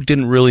maybe we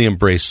didn't really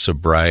embrace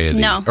sobriety.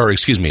 No. Or,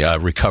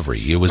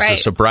 recovery. It was the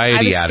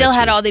sobriety I attitude. still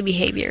had all the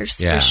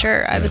behaviors, Yeah, for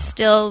sure. I was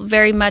still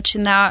very much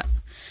in that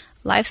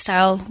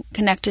lifestyle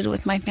connected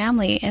with my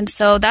family. And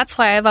so that's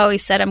why I've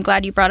always said, I'm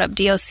glad you brought up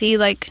DOC.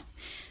 Like,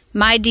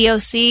 my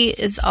DOC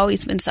has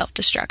always been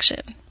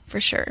self-destruction,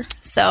 for sure.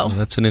 So,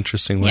 That's an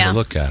interesting way Yeah. to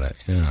look at it.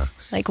 Yeah.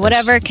 like,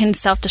 whatever can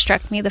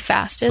self-destruct me the So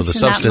fastest the in that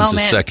substance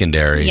moment. is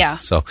secondary. Yeah.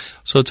 So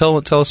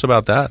tell us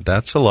about that.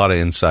 That's a lot of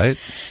insight.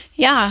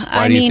 Yeah.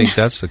 Why do you think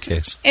that's the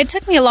case? It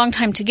took me a long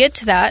time to get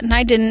to that, and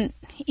I didn't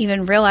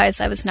even realize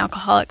I was an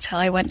alcoholic till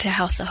I went to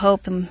House of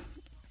Hope, and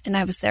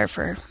I was there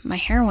for my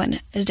heroin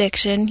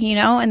addiction,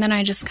 and then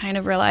I just kind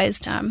of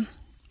realized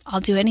I'll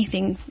do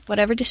anything,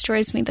 whatever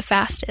destroys me the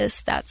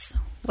fastest, that's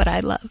what I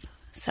love.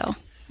 So,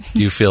 Do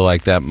you feel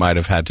like that might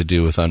have had to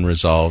do with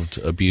unresolved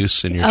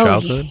abuse in your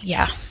childhood?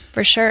 Yeah,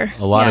 for sure.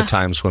 A lot of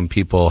times when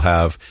people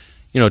have,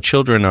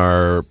 children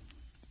are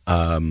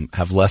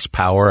have less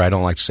power. I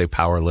don't like to say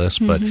powerless,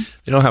 but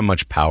they don't have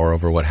much power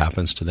over what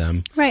happens to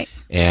them. Right.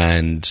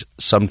 And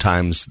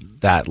sometimes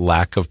that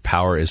lack of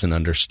power isn't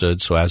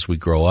understood. So as we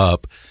grow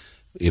up,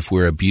 if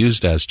we're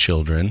abused as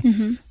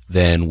children,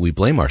 then we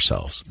blame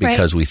ourselves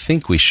because we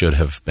think we should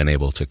have been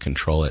able to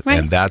control it. Right.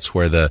 And that's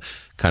where the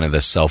kind of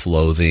the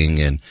self-loathing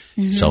and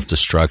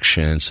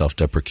self-destruction,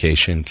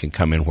 self-deprecation can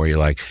come in, where you're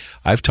like,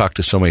 I've talked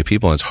to so many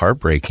people, and it's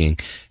heartbreaking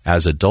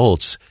as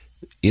adults.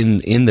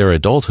 In their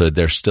adulthood,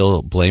 they're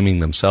still blaming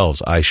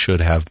themselves. I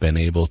should have been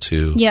able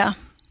to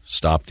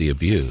stop the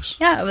abuse.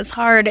 Yeah, it was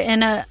hard.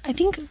 And I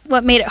think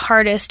what made it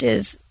hardest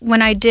is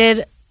when I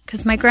did,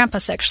 because my grandpa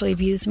sexually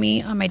abused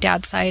me on my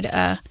dad's side,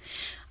 I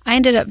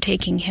ended up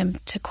taking him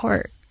to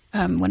court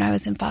when I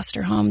was in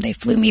foster home. They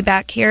flew me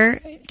back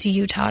here to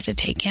Utah to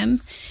take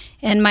him.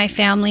 And my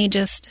family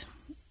just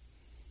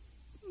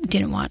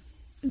didn't want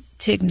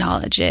to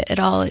acknowledge it at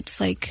all.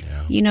 It's like,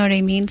 you know what I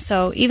mean?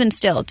 So even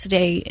still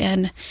today,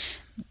 and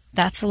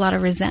that's a lot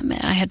of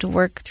resentment I had to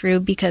work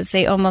through, because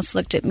they almost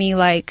looked at me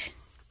like,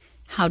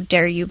 how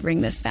dare you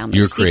bring this family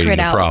You're secret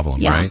creating out? a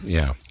problem, right?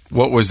 Yeah.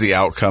 What was the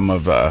outcome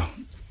of the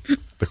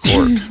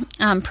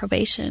court?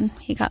 Probation.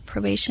 He got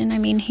probation. I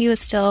mean, he was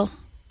still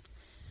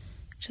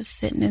just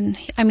sitting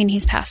in,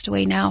 he's passed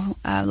away now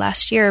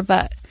last year,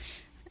 but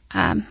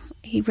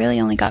he really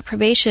only got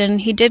probation.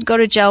 He did go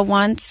to jail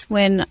once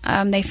when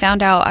they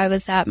found out I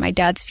was at my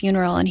dad's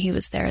funeral and he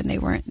was there, and they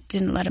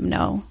didn't let him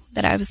know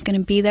that I was going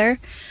to be there.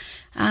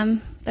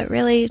 But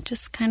really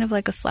just kind of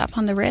like a slap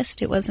on the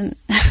wrist. It wasn't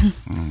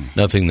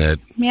Nothing that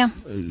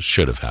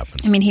should have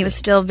happened. I mean, he was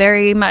still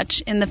very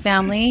much in the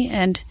family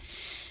and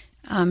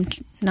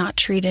not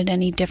treated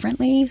any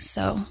differently.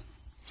 So,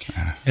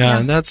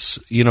 and that's,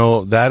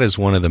 that is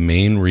one of the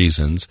main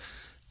reasons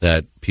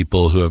that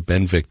people who have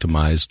been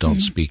victimized don't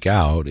speak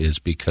out, is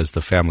because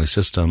the family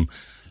system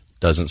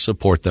doesn't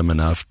support them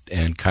enough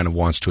and kind of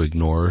wants to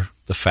ignore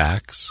the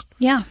facts.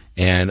 Yeah.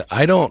 And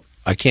I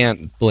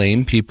can't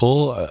blame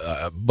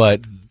people,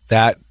 but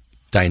that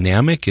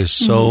dynamic is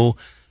so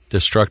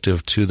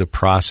destructive to the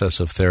process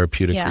of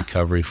therapeutic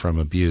recovery from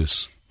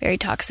abuse. Very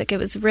toxic. It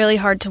was really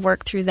hard to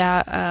work through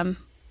that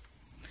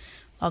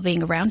while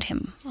being around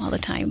him all the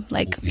time,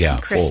 like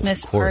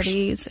Christmas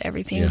parties,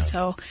 everything. Yeah.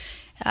 So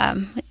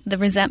the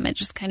resentment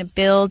just kind of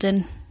built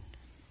and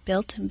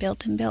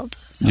built.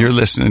 So. You're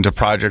listening to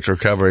Project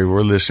Recovery.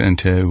 We're listening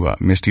to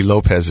Mysti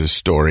Lopez's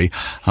story.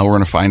 We're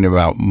going to find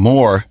out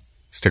more.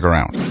 Stick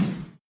around.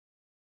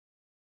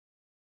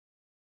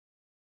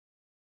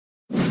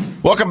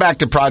 Welcome back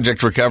to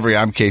Project Recovery.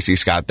 I'm Casey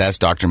Scott. That's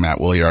Dr. Matt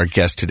Woolley. Our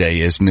guest today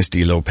is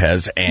Mysti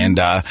Lopez. And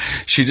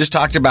she just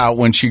talked about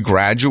when she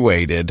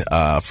graduated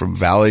from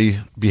Valley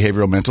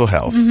Behavioral Mental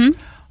Health.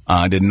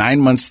 Did 9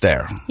 months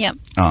there. Yep.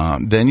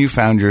 Then you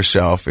found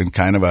yourself in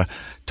kind of a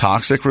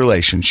toxic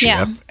relationship,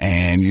 Yeah.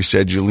 and you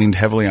said you leaned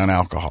heavily on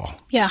alcohol.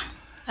 Yeah,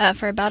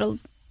 for about a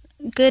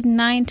good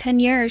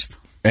 9-10 years.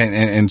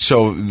 And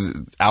so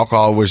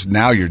alcohol was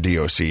now your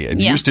DOC. It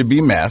used to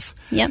be meth.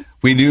 Yep.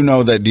 We do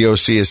know that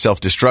DOC is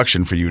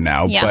self-destruction for you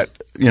now, Yeah. but,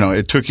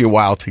 it took you a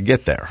while to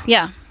get there.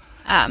 Yeah.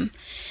 And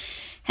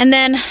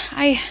then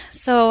I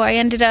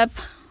ended up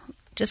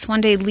just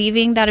one day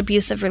leaving that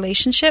abusive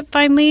relationship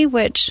finally,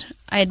 which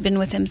I had been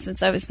with him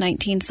since I was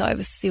 19, so I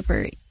was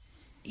super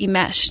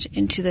enmeshed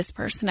into this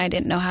person. I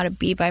didn't know how to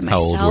be by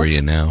myself. How old were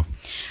you now?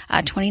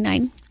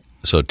 29.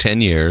 So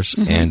 10 years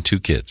and 2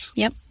 kids.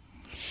 Yep.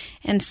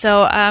 And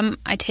so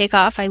I take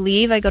off, I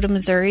leave, I go to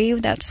Missouri.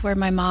 That's where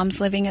my mom's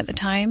living at the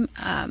time.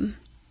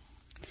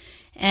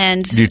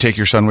 And Do you take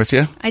your son with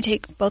you? I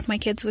take both my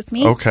kids with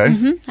me.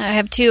 Okay. I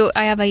have two.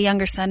 I have a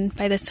younger son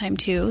by this time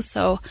too.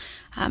 So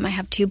I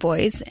have 2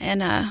 boys,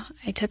 and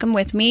I took them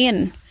with me,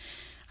 and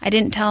I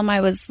didn't tell them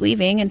I was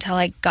leaving until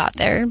I got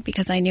there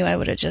because I knew I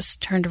would have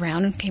just turned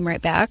around and came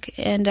right back.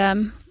 And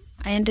I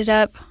ended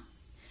up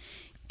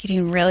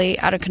getting really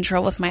out of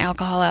control with my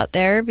alcohol out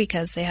there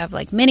because they have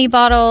like mini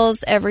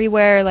bottles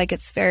everywhere. Like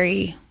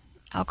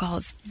alcohol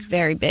is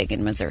very big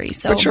in Missouri.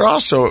 So, But you're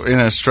also in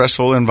a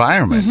stressful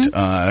environment.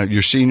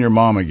 You're seeing your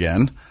mom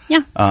again.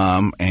 Yeah.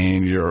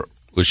 And you're...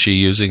 Was she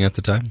using at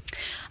the time?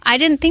 I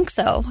didn't think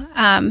so.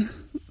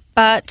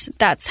 But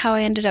that's how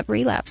I ended up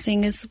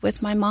relapsing is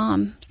with my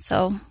mom.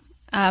 So,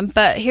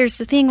 but here's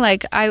the thing,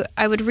 like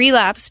I would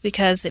relapse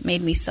because it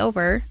made me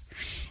sober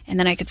and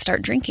then I could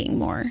start drinking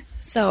more.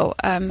 So,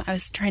 I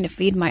was trying to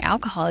feed my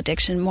alcohol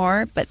addiction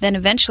more, but then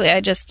eventually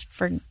I just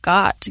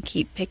forgot to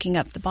keep picking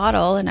up the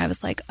bottle and I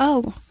was like,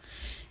 oh,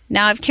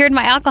 now I've cured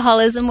my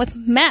alcoholism with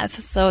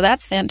meth. So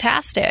that's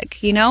fantastic,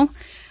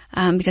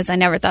 because I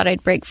never thought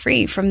I'd break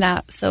free from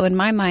that. So in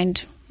my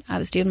mind, I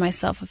was doing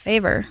myself a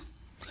favor.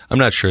 I'm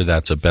not sure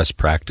that's a best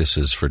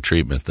practices for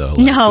treatment, though.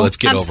 No, let's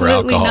get over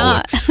absolutely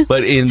alcohol. not.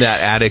 But in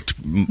that addict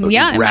in my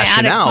addict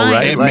rationale, mind.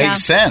 right? It Like,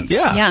 makes sense.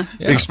 Yeah.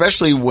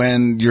 Especially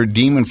when your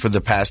demon for the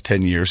past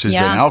 10 years has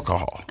been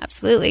alcohol.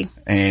 Absolutely.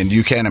 And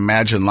you can't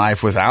imagine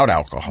life without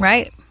alcohol.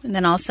 Right. And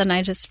then all of a sudden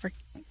I just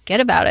forget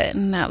about it.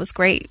 And that was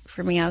great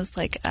for me. I was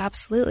like,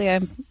 absolutely,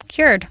 I'm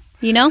cured,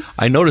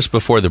 I noticed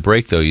before the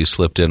break, though, you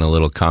slipped in a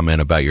little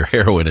comment about your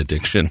heroin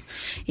addiction.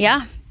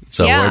 Yeah.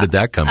 So where did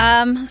that come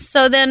in?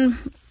 So then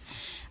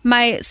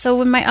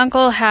when my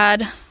uncle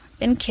had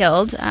been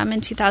killed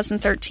in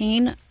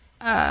 2013,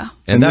 And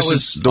And that this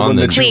was is the on one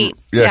the that you- Cleat.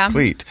 Yeah,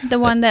 Cleat. The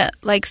one that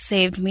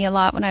saved me a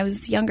lot when I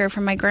was younger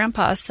from my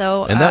grandpa.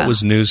 So and that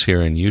was news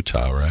here in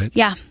Utah, right?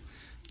 Yeah.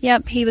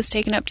 Yep. He was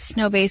taken up to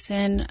Snow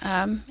Basin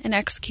and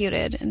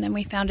executed. And then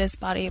we found his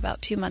body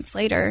about 2 months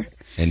later.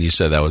 And you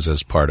said that was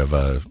as part of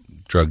a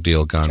drug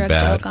deal gone Drug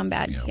bad. deal gone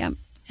bad. Yep.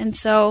 And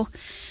so,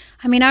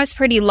 I was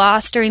pretty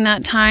lost during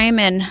that time.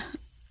 And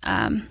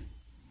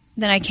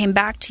then I came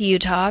back to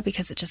Utah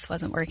because it just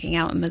wasn't working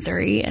out in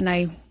Missouri. And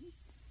I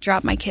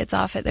dropped my kids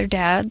off at their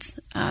dad's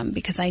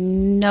because I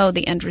know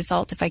the end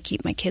result if I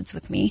keep my kids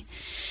with me.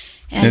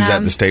 And, Is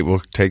that the state will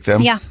take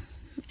them? Yeah.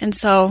 And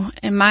so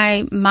in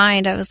my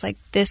mind, I was like,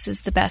 this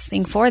is the best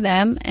thing for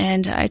them.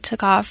 And I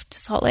took off to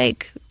Salt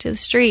Lake, to the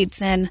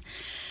streets, and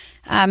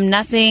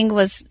nothing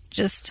was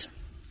just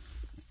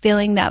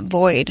filling that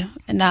void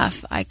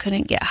enough. I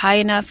couldn't get high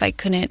enough. I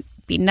couldn't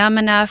be numb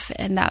enough.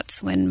 And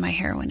that's when my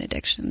heroin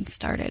addiction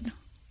started.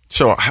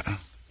 So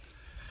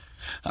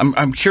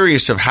I'm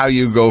curious of how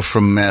you go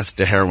from meth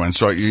to heroin.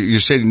 So you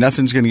say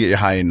nothing's going to get you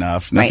high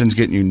enough, nothing's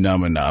getting you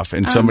numb enough,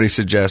 and somebody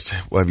suggests,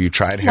 well, have you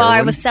tried heroin? Well,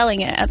 I was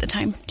selling it at the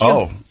time, too.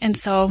 Oh. And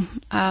so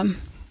I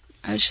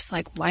was just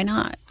like, why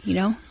not?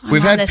 I'm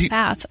We've on had this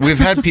path. We've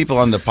had people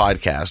on the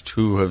podcast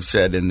who have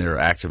said in their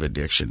active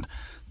addiction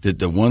that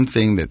the one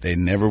thing that they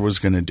never was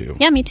going to do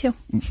Yeah, me too.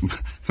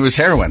 it was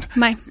heroin.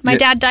 My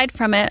dad died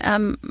from it.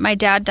 My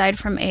dad died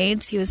from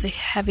AIDS. He was a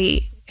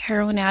heavy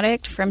heroin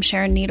addict from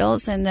sharing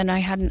needles, and then I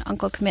had an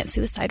uncle commit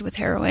suicide with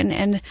heroin,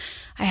 and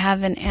I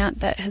have an aunt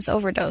that has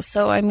overdosed.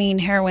 So,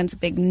 heroin's a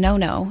big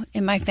no-no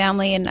in my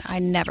family, and I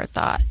never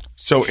thought.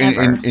 So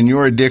in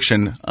your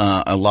addiction,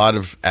 a lot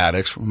of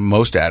addicts,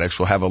 most addicts,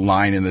 will have a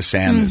line in the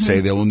sand that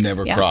say they will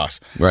never cross.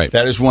 Right.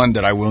 That is one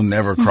that I will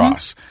never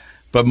cross.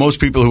 But most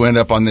people who end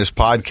up on this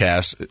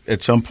podcast,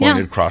 at some point,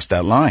 had crossed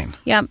that line.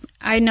 Yeah,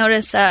 I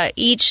notice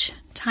each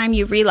time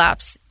you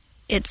relapse,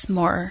 it's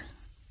more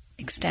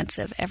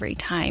extensive every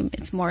time.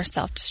 It's more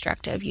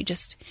self-destructive. You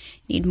just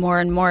need more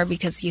and more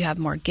because you have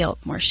more guilt,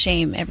 more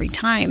shame every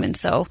time. And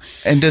so...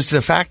 And does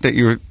the fact that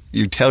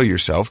you tell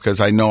yourself,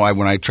 because I know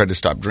when I tried to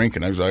stop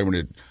drinking, I was like,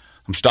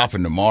 I'm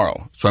stopping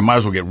tomorrow, so I might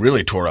as well get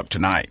really tore up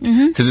tonight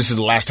because this is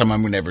the last time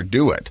I'm going to ever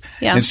do it.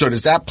 Yeah. And so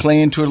does that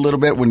play into it a little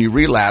bit when you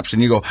relapse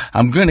and you go,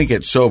 I'm going to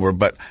get sober,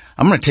 but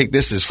I'm going to take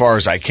this as far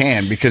as I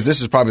can because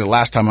this is probably the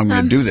last time I'm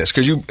going to do this?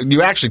 Because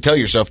you actually tell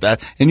yourself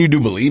that, and you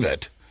do believe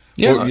it.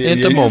 Yeah,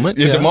 at the moment.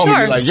 At the moment, Sure.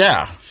 you're like,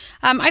 yeah.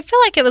 I feel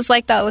like it was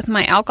like that with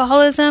my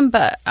alcoholism,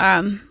 but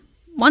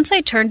once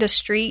I turned to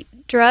street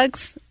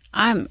drugs,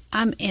 I'm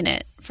in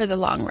it for the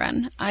long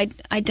run. I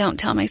don't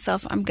tell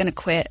myself I'm going to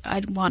quit.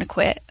 I want to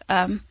quit.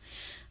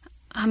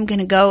 I'm going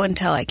to go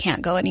until I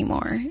can't go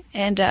anymore.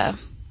 And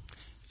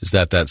is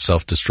that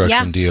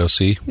self-destruction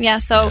DOC? Yeah.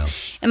 So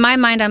in my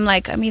mind, I'm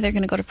like, I'm either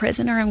going to go to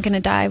prison or I'm going to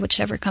die,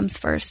 whichever comes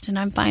first. And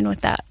I'm fine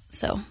with that.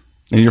 So.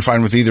 And you're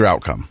fine with either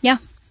outcome? Yeah.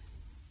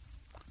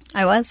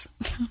 I was.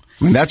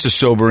 I mean, that's a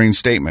sobering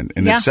statement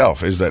in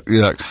itself, is that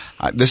you're like,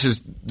 this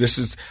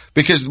is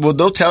because, well,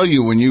 they'll tell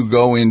you when you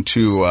go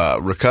into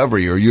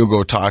recovery or you'll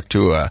go talk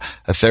to a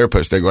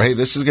therapist, they go, hey,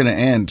 this is going to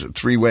end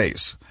 3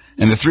 ways.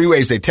 And the 3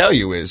 ways they tell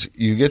you is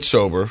you get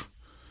sober,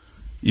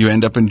 you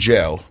end up in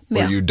jail,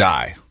 or you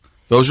die.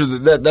 Those are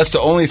that's the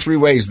only 3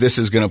 ways this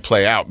is going to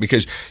play out,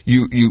 because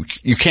you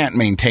can't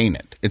maintain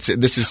it.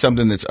 This is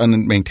something that's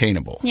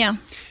unmaintainable. Yeah.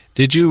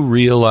 Did you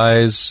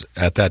realize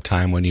at that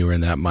time when you were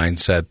in that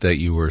mindset that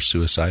you were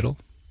suicidal?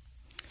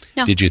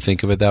 No. Did you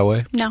think of it that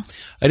way? No.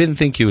 I didn't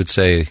think you would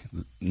say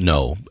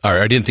no,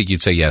 or I didn't think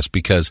you'd say yes,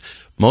 because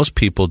most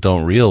people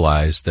don't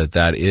realize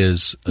that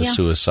is a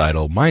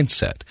suicidal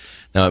mindset.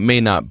 Now, it may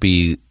not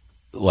be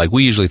like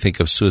we usually think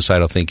of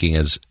suicidal thinking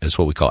as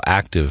what we call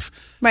active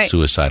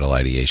suicidal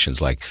ideations,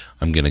 like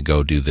I'm going to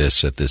go do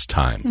this at this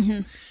time.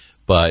 Mm-hmm.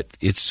 But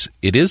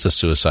it is a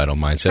suicidal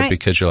mindset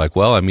because you're like,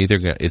 well, I'm either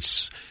going to –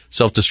 it's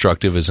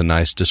self-destructive is a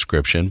nice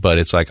description, but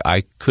it's like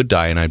I could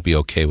die and I'd be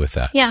okay with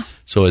that. Yeah.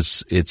 So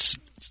it's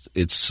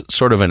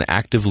sort of an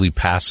actively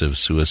passive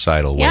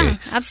suicidal way. Yeah,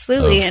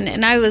 absolutely.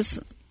 And I was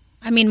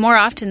 – I mean, more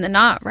often than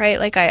not, right?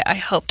 Like I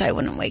hoped I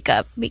wouldn't wake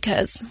up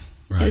because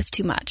it was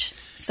too much.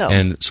 So.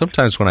 And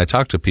sometimes when I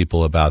talk to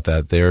people about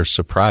that, they're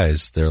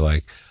surprised. They're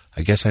like,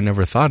 I guess I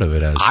never thought of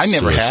it as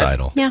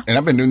suicidal. Had. Yeah. And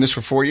I've been doing this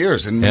for 4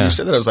 years. And when you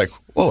said that, I was like,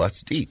 whoa,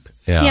 that's deep.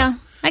 Yeah. Yeah.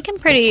 I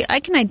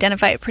can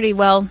identify it pretty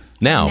well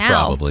now.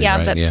 Probably. Yeah,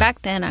 right? But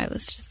back then I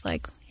was just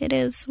like, it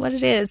is what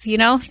it is, you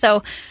know?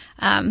 So,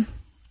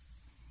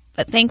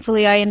 but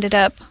thankfully I ended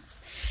up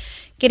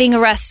getting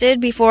arrested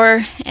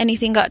before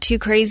anything got too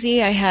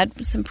crazy. I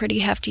had some pretty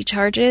hefty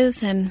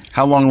charges. And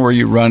how long were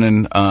you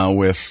running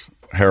with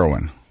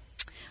heroin?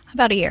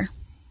 About a year.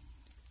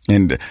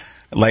 And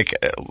like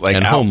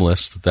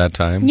homeless at that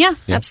time. Yeah,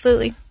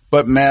 absolutely.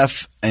 But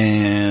meth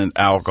and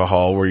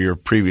alcohol were your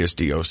previous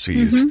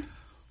DOCs. Mm-hmm.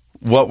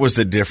 What was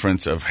the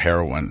difference of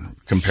heroin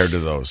compared to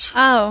those?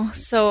 Oh,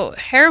 so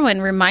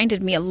heroin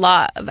reminded me a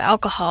lot of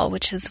alcohol,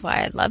 which is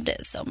why I loved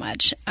it so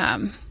much.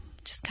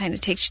 Just kind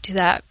of takes you to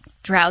that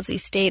drowsy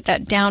state,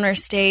 that downer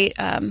state.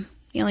 The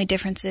only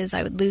difference is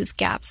I would lose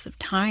gaps of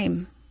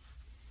time.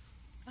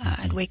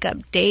 I'd wake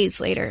up days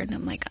later and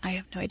I'm like, I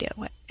have no idea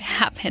what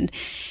happened.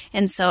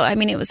 And so, I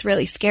mean, it was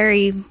really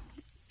scary.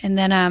 And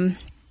then...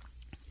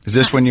 is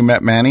this when you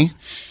met Manny?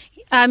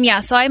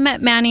 Yeah, so I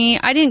met Manny.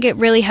 I didn't get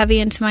really heavy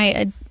into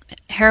my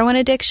heroin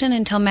addiction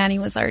until Manny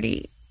was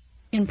already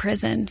in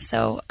prison.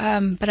 So,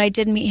 but I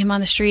did meet him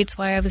on the streets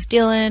while I was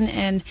dealing,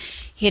 and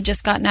he had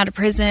just gotten out of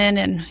prison,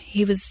 and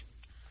he was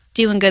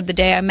doing good the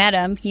day I met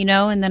him, you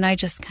know, and then I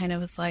just kind of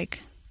was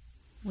like,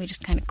 we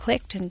just kind of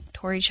clicked and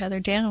tore each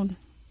other down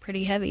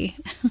pretty heavy.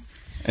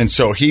 And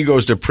so he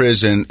goes to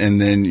prison,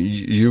 and then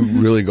you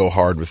really go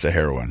hard with the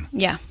heroin.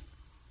 Yeah.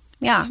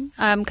 Yeah,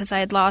 because I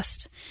had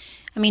lost,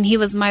 I mean, he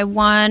was my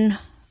one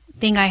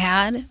thing I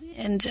had,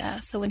 and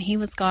so when he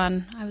was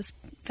gone, I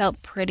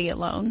felt pretty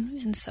alone,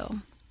 and so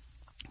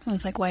I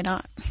was like, why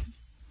not?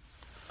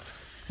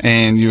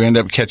 And you end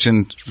up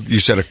catching,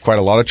 you said, quite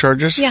a lot of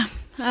charges? Yeah.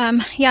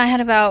 I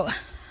had about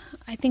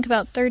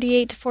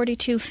 38 to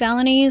 42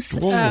 felonies.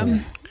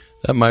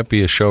 That might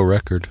be a show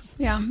record.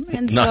 Yeah.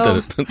 And not so,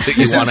 that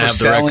you want to have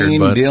the record,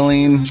 but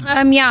dealing?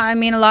 Yeah, I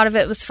mean, a lot of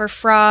it was for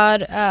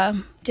fraud,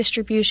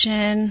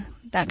 distribution,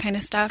 that kind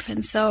of stuff.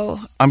 And so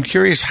I'm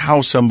curious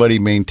how somebody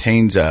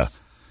maintains a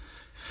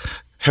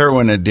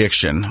heroin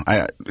addiction,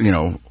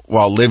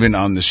 while living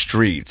on the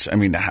streets. I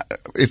mean,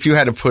 if you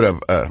had to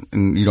put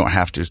and you don't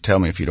have to tell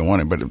me if you don't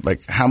want it, but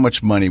like how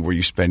much money were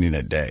you spending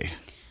a day?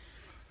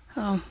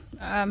 Oh,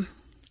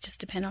 just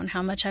depend on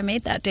how much I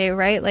made that day,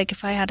 right? Like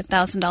if I had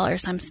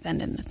 $1,000, I'm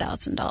spending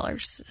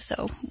 $1,000.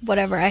 So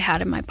whatever I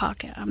had in my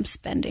pocket, I'm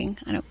spending.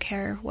 I don't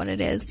care what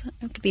it is.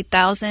 It could be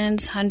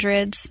thousands,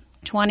 hundreds,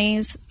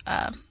 20s,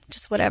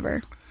 just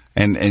whatever.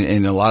 And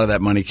a lot of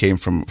that money came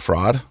from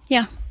fraud?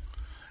 Yeah.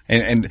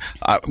 And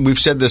we've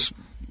said this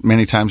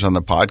many times on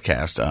the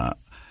podcast.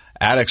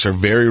 Addicts are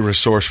very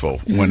resourceful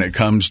when it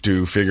comes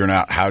to figuring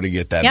out how to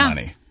get that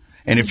money.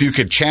 And if you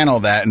could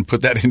channel that and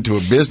put that into a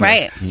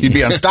business, you'd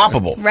be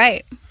unstoppable.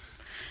 Right.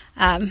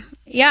 And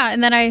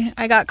then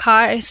I got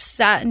caught. I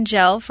sat in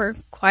jail for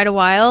quite a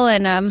while.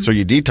 And so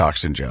you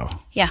detoxed in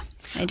jail? Yeah,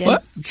 I did.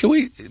 What?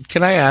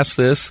 Can I ask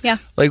this? Yeah.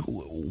 Like,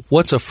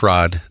 what's a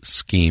fraud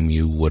scheme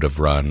you would have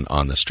run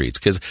on the streets?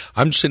 Because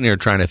I'm sitting here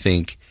trying to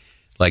think,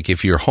 like,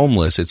 if you're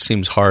homeless, it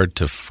seems hard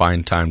to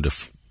find time to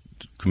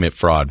commit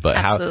fraud, but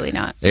absolutely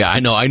not. Yeah, I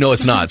know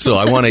it's not. So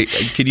I want to.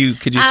 Could you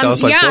tell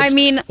us, like,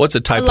 what's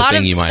a type of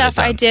thing you might have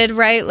done? A lot of stuff I did,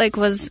 right? Like,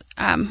 was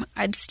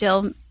I'd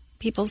steal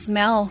people's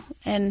mail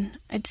and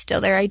I'd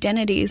steal their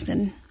identities,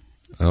 and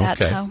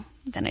that's how.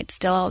 Then I'd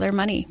steal all their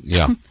money.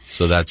 Yeah,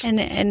 so that's and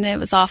it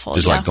was awful.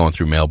 Just like going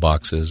through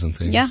mailboxes and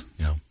things. Yeah.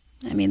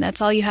 I mean, that's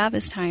all you have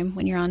is time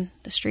when you're on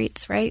the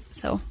streets, right?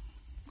 So.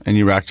 And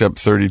you racked up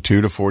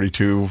 32 to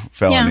 42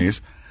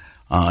 felonies.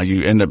 Yeah.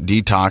 You end up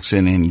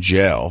detoxing in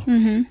jail.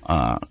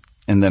 Mm-hmm.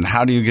 And then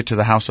how do you get to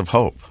the House of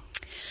Hope?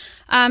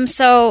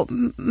 So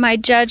my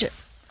judge,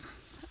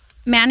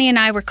 Manny, and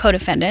I were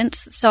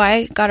co-defendants. So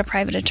I got a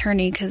private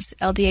attorney because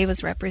LDA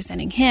was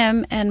representing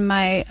him. And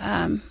my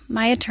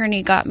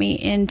attorney got me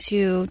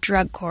into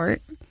drug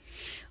court,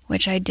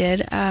 which I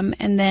did.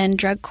 And then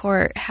drug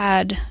court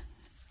had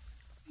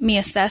me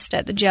assessed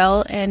at the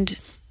jail, and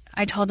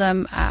I told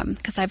him,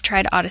 because I've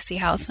tried Odyssey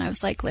House, and I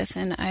was like,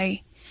 listen,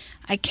 I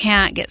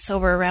can't get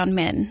sober around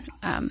men.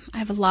 I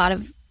have a lot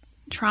of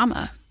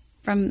trauma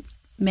from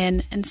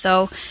men, and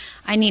so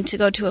I need to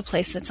go to a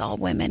place that's all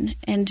women.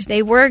 And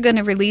they were going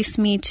to release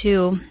me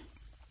to,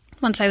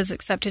 once I was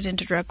accepted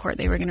into drug court,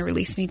 they were going to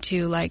release me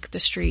to like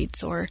the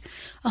streets or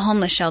a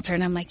homeless shelter.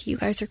 And I'm like, you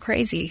guys are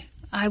crazy.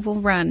 I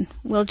will run.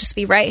 We'll just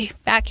be right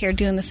back here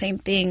doing the same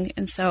thing.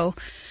 And so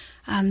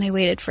they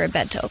waited for a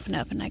bed to open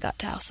up, and I got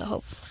to House of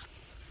Hope.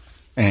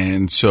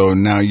 And so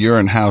now you're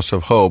in House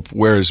of Hope.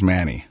 Where is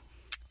Manny?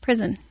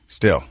 Prison.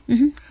 Still?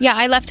 Mm-hmm. Yeah,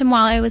 I left him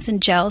while I was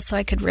in jail so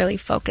I could really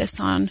focus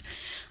on,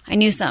 I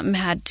knew something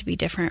had to be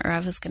different or I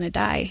was going to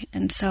die.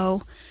 And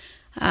so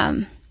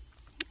I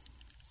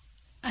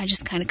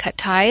just kind of cut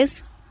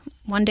ties.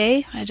 One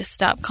day I just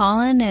stopped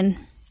calling, and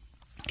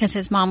because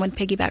his mom would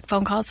piggyback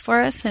phone calls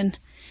for us, and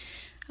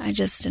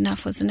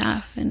enough was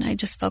enough, and I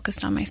just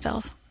focused on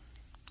myself,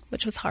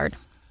 which was hard.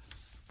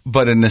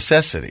 But a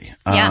necessity.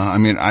 Yeah. I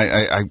mean,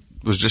 I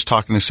was just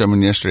talking to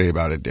someone yesterday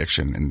about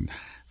addiction, and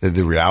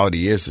the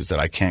reality is that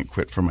I can't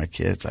quit for my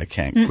kids. I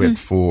can't quit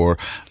for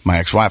my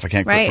ex-wife. I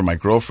can't quit for my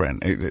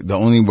girlfriend. The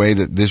only way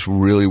that this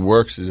really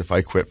works is if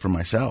I quit for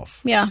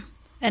myself. Yeah.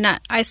 And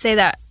I say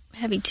that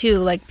heavy too.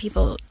 Like,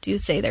 people do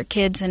say their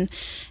kids, and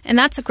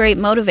that's a great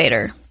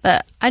motivator.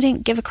 But I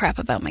didn't give a crap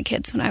about my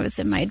kids when I was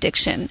in my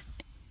addiction.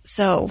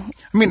 So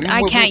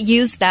I can't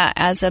use that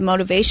as a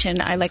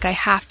motivation. I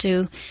have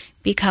to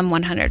become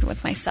 100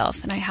 with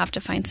myself, and I have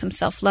to find some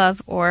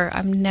self-love, or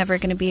I'm never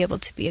going to be able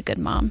to be a good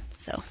mom.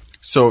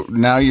 So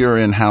now you're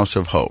in House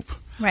of Hope.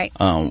 Right.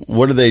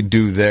 What do they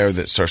do there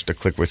that starts to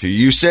click with you?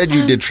 You said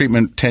you did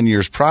treatment 10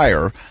 years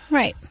prior.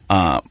 Right.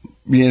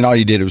 And all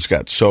you did was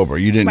got sober.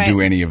 You didn't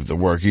do any of the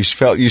work. You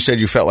said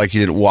you felt like you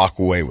didn't walk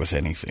away with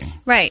anything.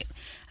 Right.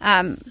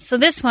 So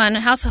this one,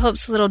 House of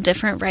Hope's a little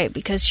different, right?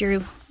 Because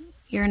you're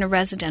in a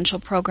residential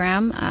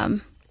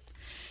program,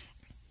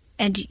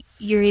 and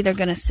you're either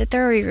going to sit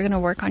there or you're going to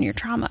work on your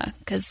trauma,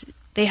 because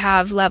they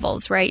have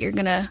levels, right?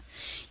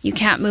 You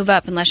can't move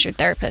up unless your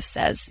therapist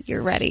says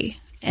you're ready.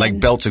 Like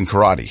belts in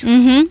karate.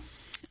 Mm-hmm.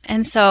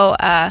 And so,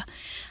 I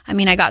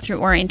got through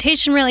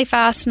orientation really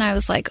fast, and I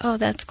was like, oh,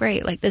 that's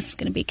great. Like, this is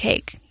going to be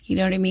cake. You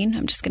know what I mean?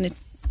 I'm just going to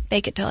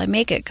fake it till I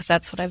make it, because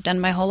that's what I've done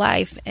my whole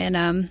life.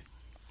 And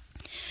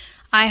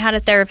I had a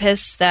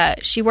therapist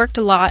that she worked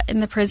a lot in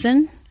the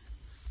prison,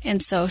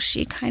 and so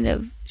she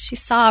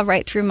saw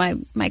right through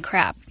my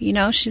crap. You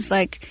know, she's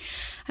like,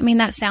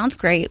 that sounds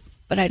great,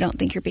 but I don't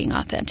think you're being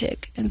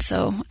authentic. And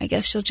so I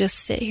guess you'll just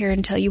sit here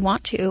until you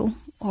want to,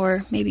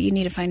 or maybe you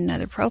need to find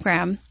another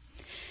program.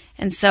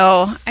 And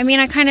so,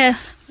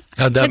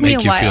 how'd that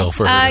make you feel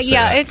for her to say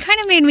that? It kind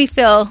of made me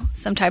feel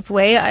some type of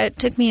way. It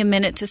took me a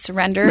minute to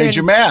surrender. Made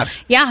you mad?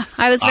 Yeah,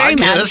 I was very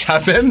mad.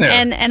 I've been there.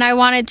 And I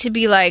wanted to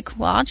be like,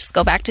 well, I'll just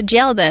go back to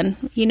jail then.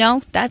 You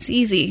know, that's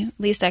easy. At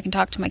least I can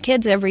talk to my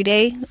kids every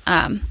day.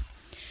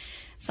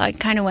 So I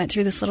kind of went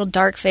through this little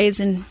dark phase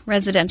in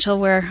residential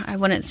where I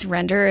wouldn't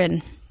surrender,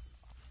 and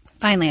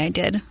finally I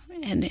did,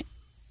 and it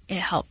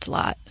helped a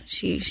lot.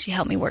 She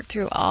helped me work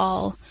through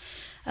all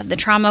of the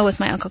trauma with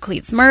my Uncle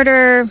Cleet's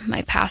murder,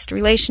 my past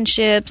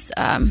relationships.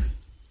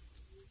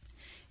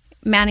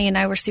 Manny and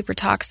I were super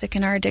toxic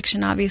in our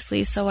addiction,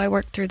 obviously, so I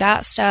worked through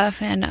that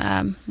stuff,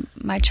 and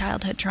my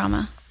childhood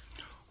trauma.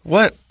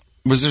 What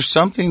was there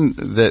something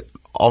that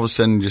all of a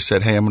sudden just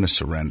said, hey, I'm going to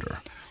surrender?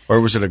 Or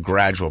was it a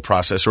gradual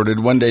process? Or did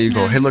one day you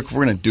go, hey, look,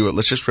 we're going to do it.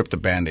 Let's just rip the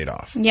Band-Aid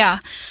off? Yeah.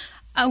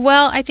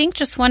 Well, I think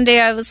just one day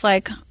I was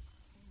like,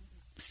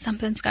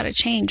 something's got to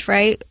change,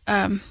 right?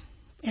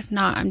 If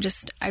not,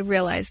 I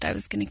realized I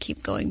was going to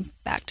keep going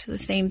back to the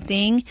same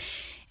thing.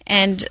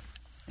 And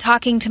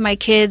talking to my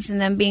kids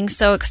and them being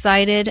so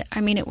excited,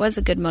 it was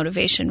a good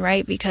motivation,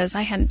 right? Because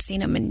I hadn't seen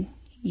them in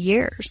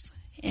years.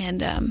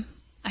 And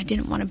I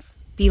didn't want to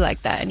be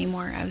like that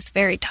anymore. I was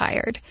very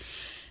tired.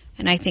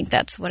 And I think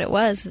that's what it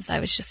was, is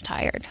I was just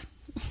tired.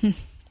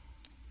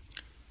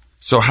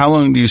 So how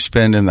long do you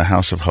spend in the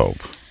House of Hope?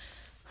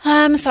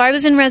 So I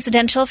was in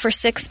residential for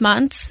 6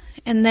 months,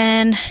 and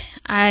then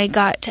I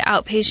got to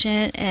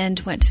outpatient and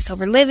went to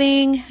sober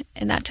living,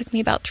 and that took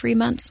me about 3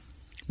 months.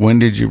 When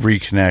did you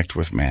reconnect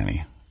with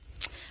Manny?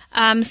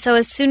 So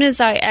as soon as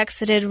I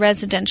exited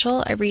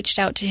residential, I reached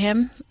out to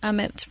him.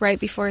 It's right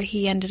before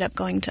he ended up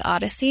going to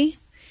Odyssey,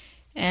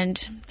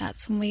 and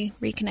that's when we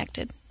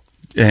reconnected.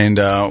 And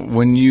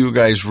when you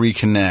guys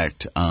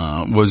reconnect,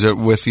 was it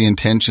with the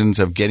intentions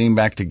of getting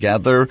back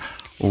together,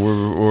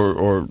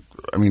 or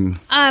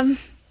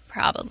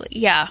Probably.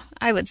 Yeah,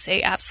 I would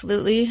say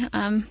absolutely.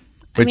 I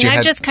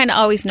just kind of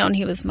always known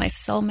he was my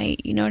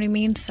soulmate. You know what I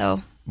mean?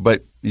 So.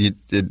 But you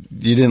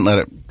didn't let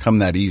it come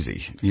that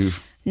easy.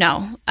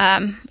 No.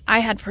 I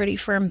had pretty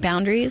firm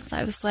boundaries.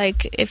 I was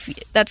like, if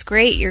that's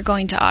great, you're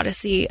going to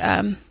Odyssey.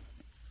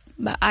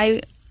 But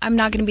I'm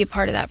not going to be a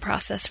part of that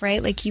process,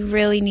 right? Like, you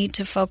really need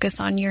to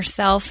focus on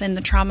yourself and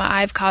the trauma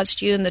I've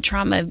caused you and the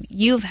trauma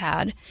you've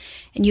had.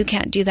 And you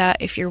can't do that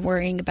if you're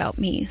worrying about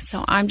me.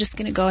 So I'm just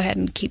going to go ahead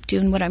and keep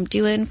doing what I'm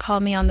doing. Call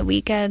me on the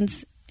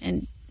weekends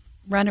and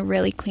run a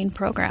really clean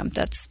program.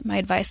 That's my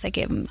advice I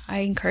gave him. I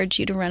encourage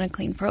you to run a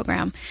clean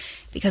program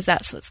because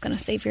that's what's going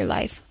to save your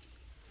life.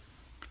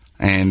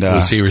 And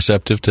was he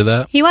receptive to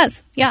that? He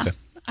was, yeah. Okay.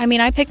 I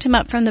mean, I picked him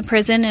up from the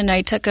prison and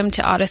I took him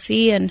to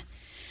Odyssey and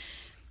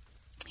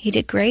he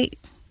did great.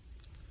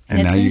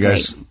 And now you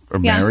guys are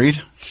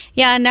married?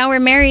 Yeah, now we're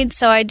married.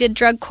 So I did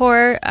drug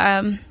court.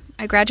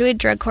 I graduated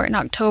drug court in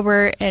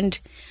October, and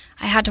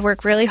I had to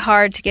work really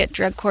hard to get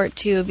drug court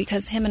too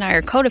because him and I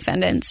are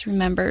co-defendants,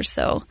 remember?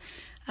 So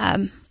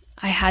I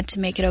had to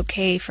make it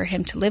okay for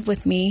him to live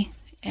with me.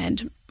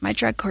 And my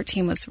drug court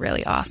team was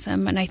really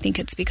awesome. And I think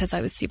it's because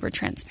I was super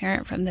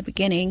transparent from the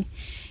beginning.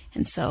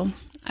 And so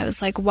I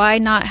was like, why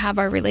not have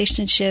our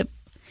relationship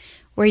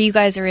where you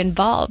guys are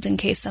involved in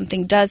case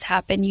something does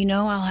happen?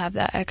 I'll have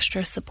that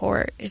extra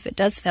support if it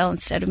does fail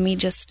instead of me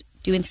just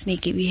doing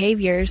sneaky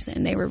behaviors.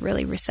 And they were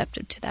really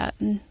receptive to that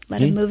and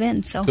let him move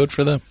in. So good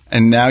for them.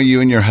 And now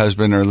you and your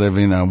husband are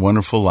living a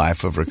wonderful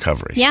life of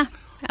recovery. Yeah,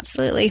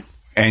 absolutely.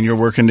 And you're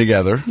working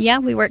together. Yeah,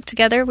 we work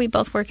together. We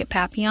both work at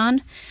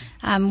Papillon.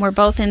 We're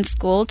both in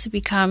school to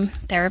become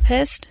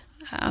therapists.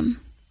 And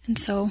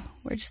so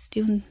we're just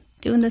doing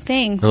the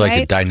thing. We're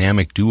like a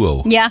dynamic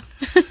duo. Yeah.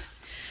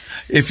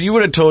 If you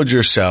would have told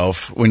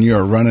yourself when you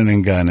were running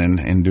and gunning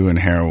and doing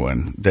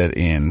heroin that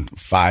in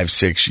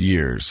 5-6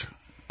 years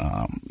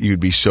you'd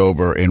be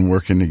sober and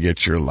working to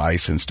get your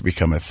license to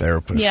become a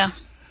therapist. Yeah,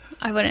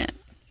 I wouldn't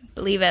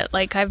believe it.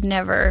 Like, I've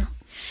never.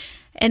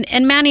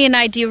 And Manny and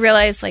I do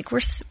realize, like,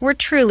 we're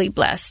truly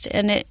blessed,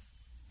 and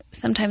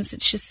sometimes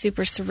it's just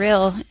super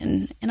surreal,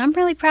 and I'm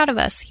really proud of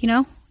us.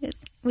 You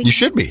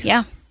should be.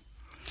 Yeah.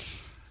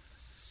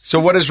 So,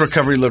 what does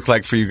recovery look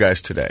like for you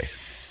guys today?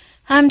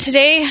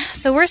 Today,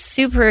 so we're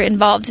super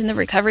involved in the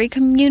recovery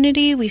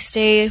community. We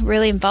stay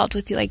really involved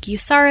with like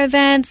USARA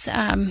events,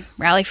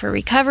 Rally for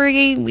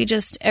Recovery. We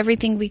just,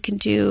 everything we can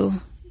do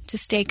to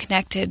stay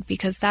connected,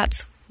 because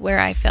that's where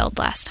I failed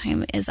last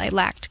time, is I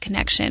lacked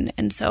connection.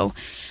 And so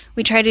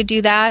we try to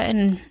do that.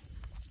 And,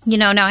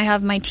 now I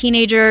have my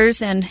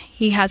teenagers and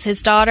he has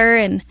his daughter,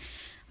 and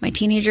my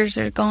teenagers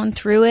are going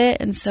through it.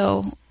 And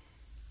so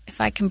if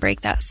I can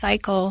break that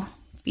cycle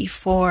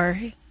before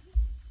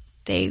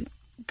they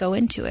go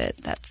into it,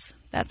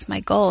 that's my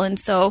goal. And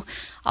so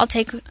I'll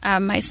take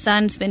my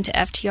son's been to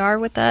FTR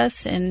with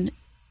us, and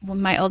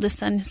my oldest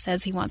son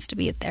says he wants to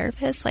be a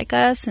therapist like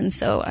us. And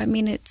so I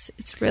mean, it's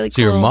really cool.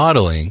 So you're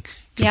modeling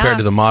compared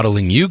to the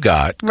modeling you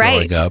got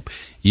growing up.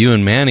 You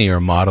and Manny are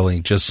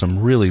modeling just some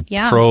really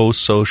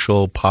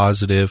pro-social,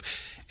 positive,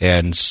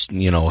 and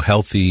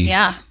healthy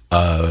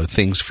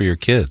things for your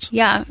kids.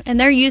 Yeah, and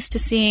they're used to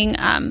seeing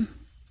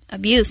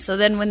abuse. So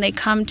then when they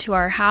come to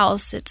our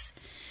house,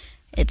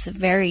 it's a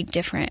very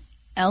different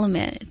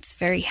element. It's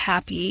very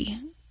happy,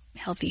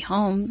 healthy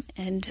home,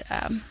 and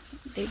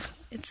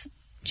it's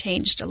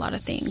changed a lot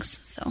of things.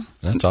 So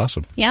that's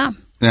awesome. Yeah.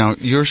 Now,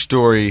 your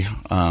story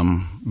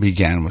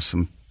began with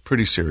some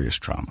pretty serious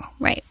trauma.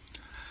 Right.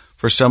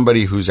 For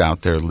somebody who's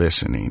out there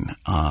listening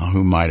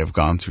who might have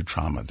gone through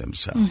trauma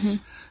themselves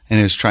and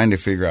is trying to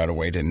figure out a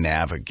way to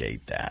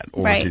navigate that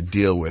or to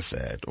deal with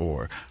it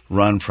or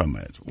run from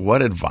it,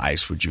 what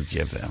advice would you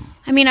give them?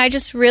 I mean, I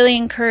just really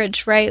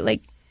encourage,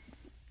 like,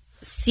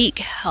 seek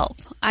help.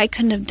 I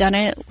couldn't have done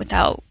it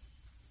without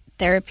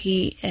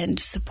therapy and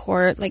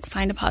support. Like,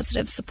 find a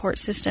positive support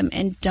system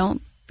and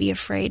don't be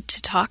afraid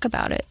to talk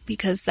about it,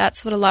 because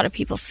that's what a lot of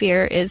people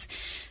fear, is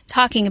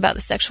talking about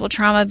the sexual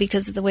trauma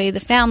because of the way the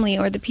family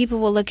or the people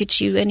will look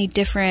at you any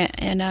different.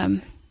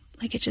 And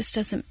it just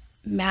doesn't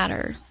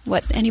matter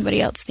what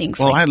anybody else thinks.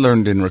 Well, I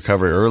learned in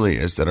recovery early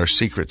is that our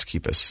secrets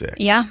keep us sick.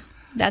 Yeah.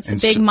 That's a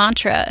big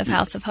mantra of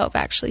House of Hope,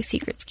 actually.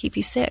 Secrets keep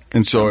you sick.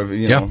 And so,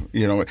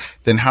 if,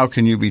 then how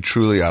can you be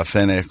truly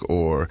authentic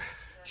or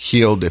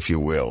healed, if you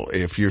will,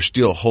 if you're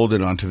still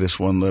holding on to this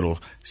one little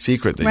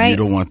secret that you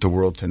don't want the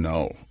world to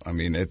know? I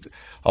mean,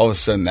 all of a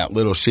sudden that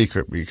little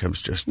secret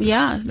becomes just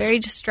this, very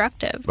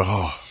destructive.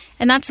 Oh.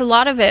 And that's a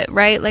lot of it,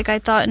 right? Like, I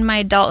thought in my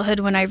adulthood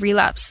when I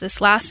relapsed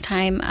this last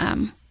time,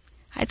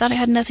 I thought it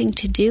had nothing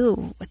to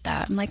do with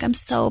that. I'm like, I'm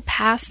so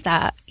past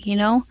that,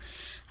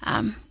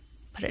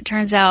 But it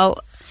turns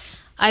out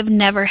I've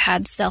never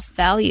had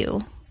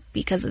self-value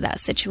because of that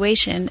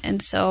situation.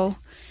 And so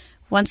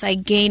once I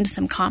gained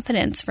some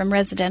confidence from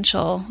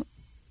residential,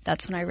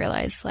 that's when I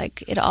realized,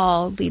 like, it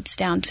all leads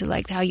down to,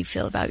 like, how you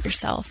feel about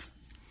yourself.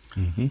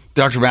 Mm-hmm.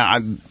 Dr.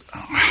 Matt,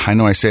 I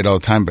know I say it all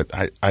the time, but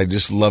I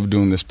just love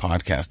doing this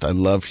podcast. I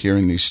love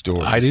hearing these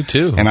stories. I do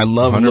too. And I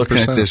love 100%. looking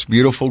at this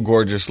beautiful,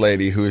 gorgeous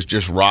lady who is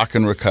just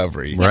rocking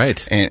recovery.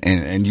 Right.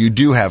 And you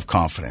do have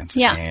confidence.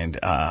 Yeah.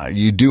 And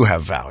you do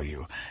have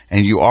value.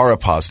 And you are a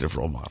positive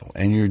role model.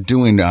 And you're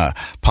doing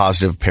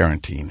positive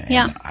parenting. And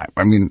yeah.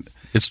 I mean,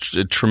 it's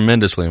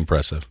tremendously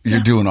impressive.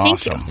 You're doing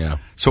awesome. Yeah.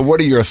 So what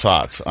are your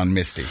thoughts on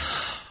Mysti?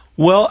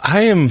 Well,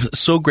 I am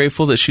so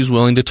grateful that she's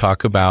willing to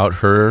talk about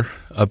her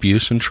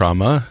abuse and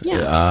trauma.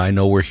 Yeah. I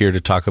know we're here to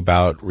talk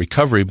about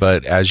recovery,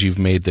 but as you've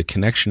made the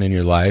connection in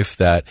your life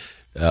that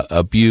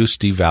abuse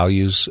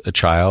devalues a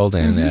child,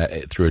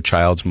 and through a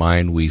child's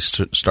mind, we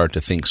start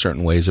to think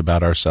certain ways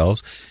about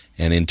ourselves.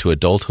 And into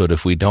adulthood,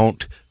 if we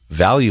don't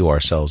value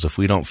ourselves, if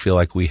we don't feel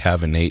like we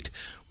have innate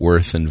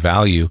worth and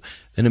value,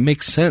 then it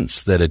makes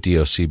sense that a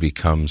DOC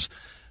becomes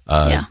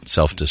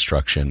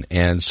self-destruction.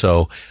 And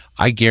so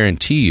I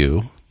guarantee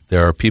you,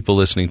 there are people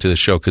listening to the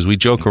show, because we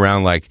joke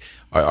around like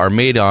our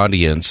main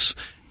audience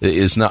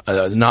is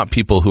not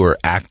people who are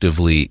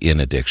actively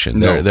in addiction.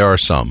 No. There are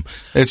some.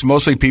 It's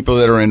mostly people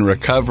that are in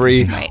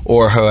recovery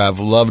or who have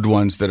loved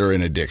ones that are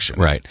in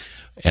addiction. Right.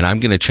 And I'm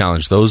going to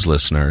challenge those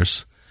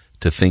listeners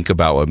to think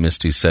about what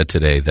Mysti said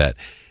today, that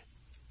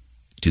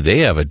do they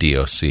have a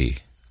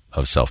DOC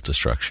of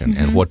self-destruction?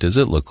 And what does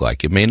it look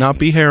like? It may not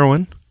be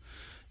heroin.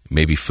 It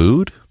may be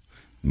food.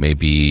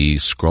 Maybe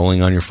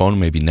scrolling on your phone,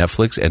 maybe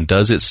Netflix, and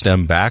does it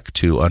stem back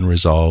to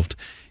unresolved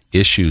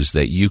issues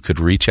that you could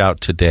reach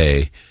out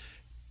today,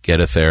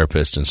 get a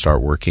therapist, and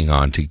start working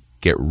on to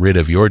get rid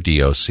of your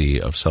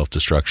DOC of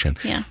self-destruction?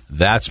 Yeah.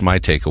 That's my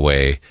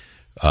takeaway.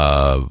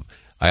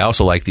 I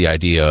also like the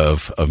idea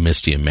of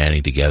Mysti and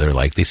Manny together.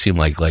 Like, they seem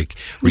like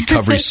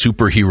recovery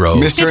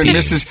superheroes. Mr. and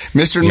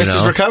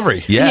Mrs.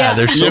 Recovery. Yeah,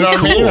 they're so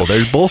cool.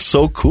 They're both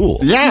so cool.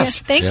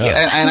 Yes. Yeah, thank you.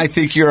 And I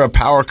think you're a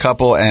power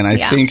couple. And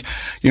I think,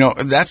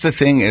 that's the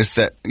thing is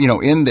that,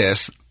 in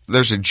this,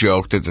 there's a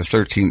joke that the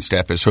 13th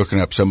step is hooking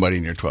up somebody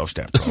in your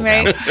 12-step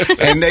program. Right.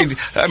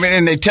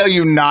 and they tell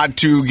you not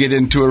to get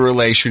into a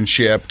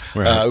relationship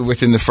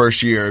within the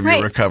first year of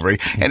your recovery.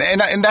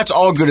 And that's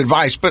all good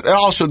advice, but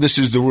also this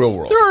is the real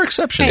world. There are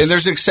exceptions. And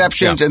there's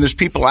exceptions, and there's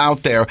people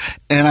out there.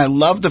 And I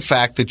love the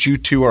fact that you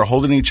two are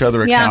holding each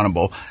other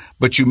accountable,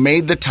 but you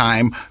made the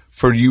time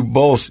for you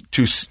both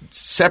to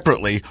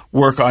separately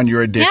work on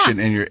your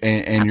addiction and your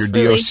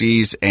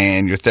DOCs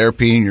and your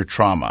therapy and your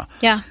trauma.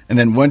 Yeah. And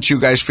then once you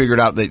guys figured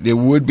out that it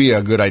would be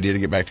a good idea to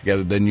get back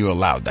together, then you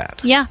allowed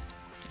that. Yeah.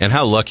 And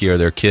how lucky are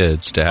their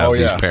kids to have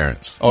these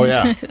parents? Oh,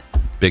 yeah.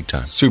 Big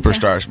time.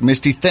 Superstars.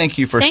 Mysti, thank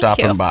you for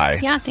stopping by.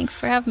 Yeah, thanks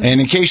for having me.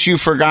 And in case you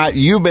forgot,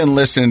 you've been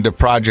listening to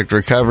Project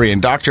Recovery.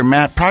 And Dr.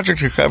 Matt,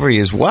 Project Recovery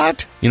is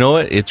what? You know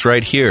what? It's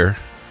right here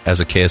as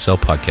a KSL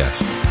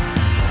podcast.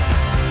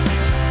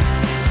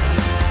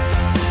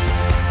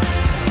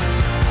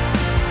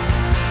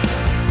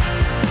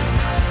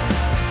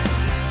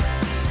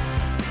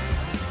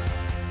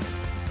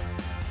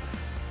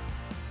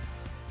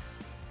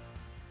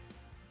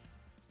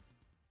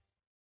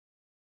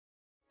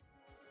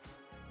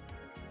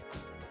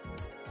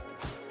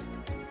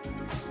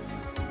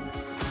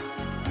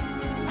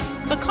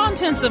 The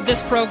contents of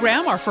this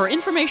program are for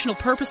informational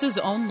purposes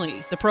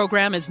only. The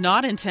program is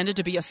not intended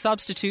to be a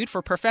substitute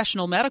for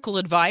professional medical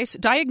advice,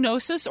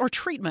 diagnosis, or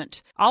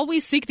treatment.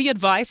 Always seek the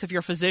advice of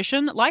your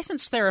physician,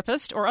 licensed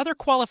therapist, or other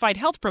qualified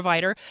health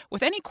provider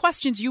with any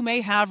questions you may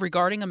have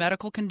regarding a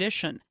medical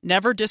condition.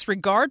 Never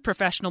disregard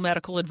professional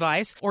medical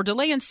advice or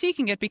delay in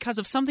seeking it because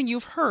of something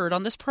you've heard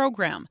on this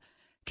program.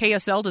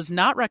 KSL does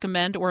not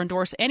recommend or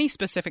endorse any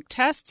specific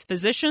tests,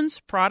 physicians,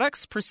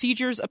 products,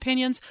 procedures,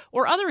 opinions,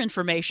 or other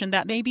information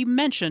that may be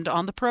mentioned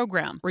on the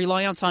program.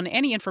 Reliance on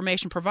any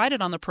information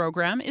provided on the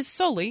program is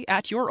solely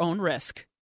at your own risk.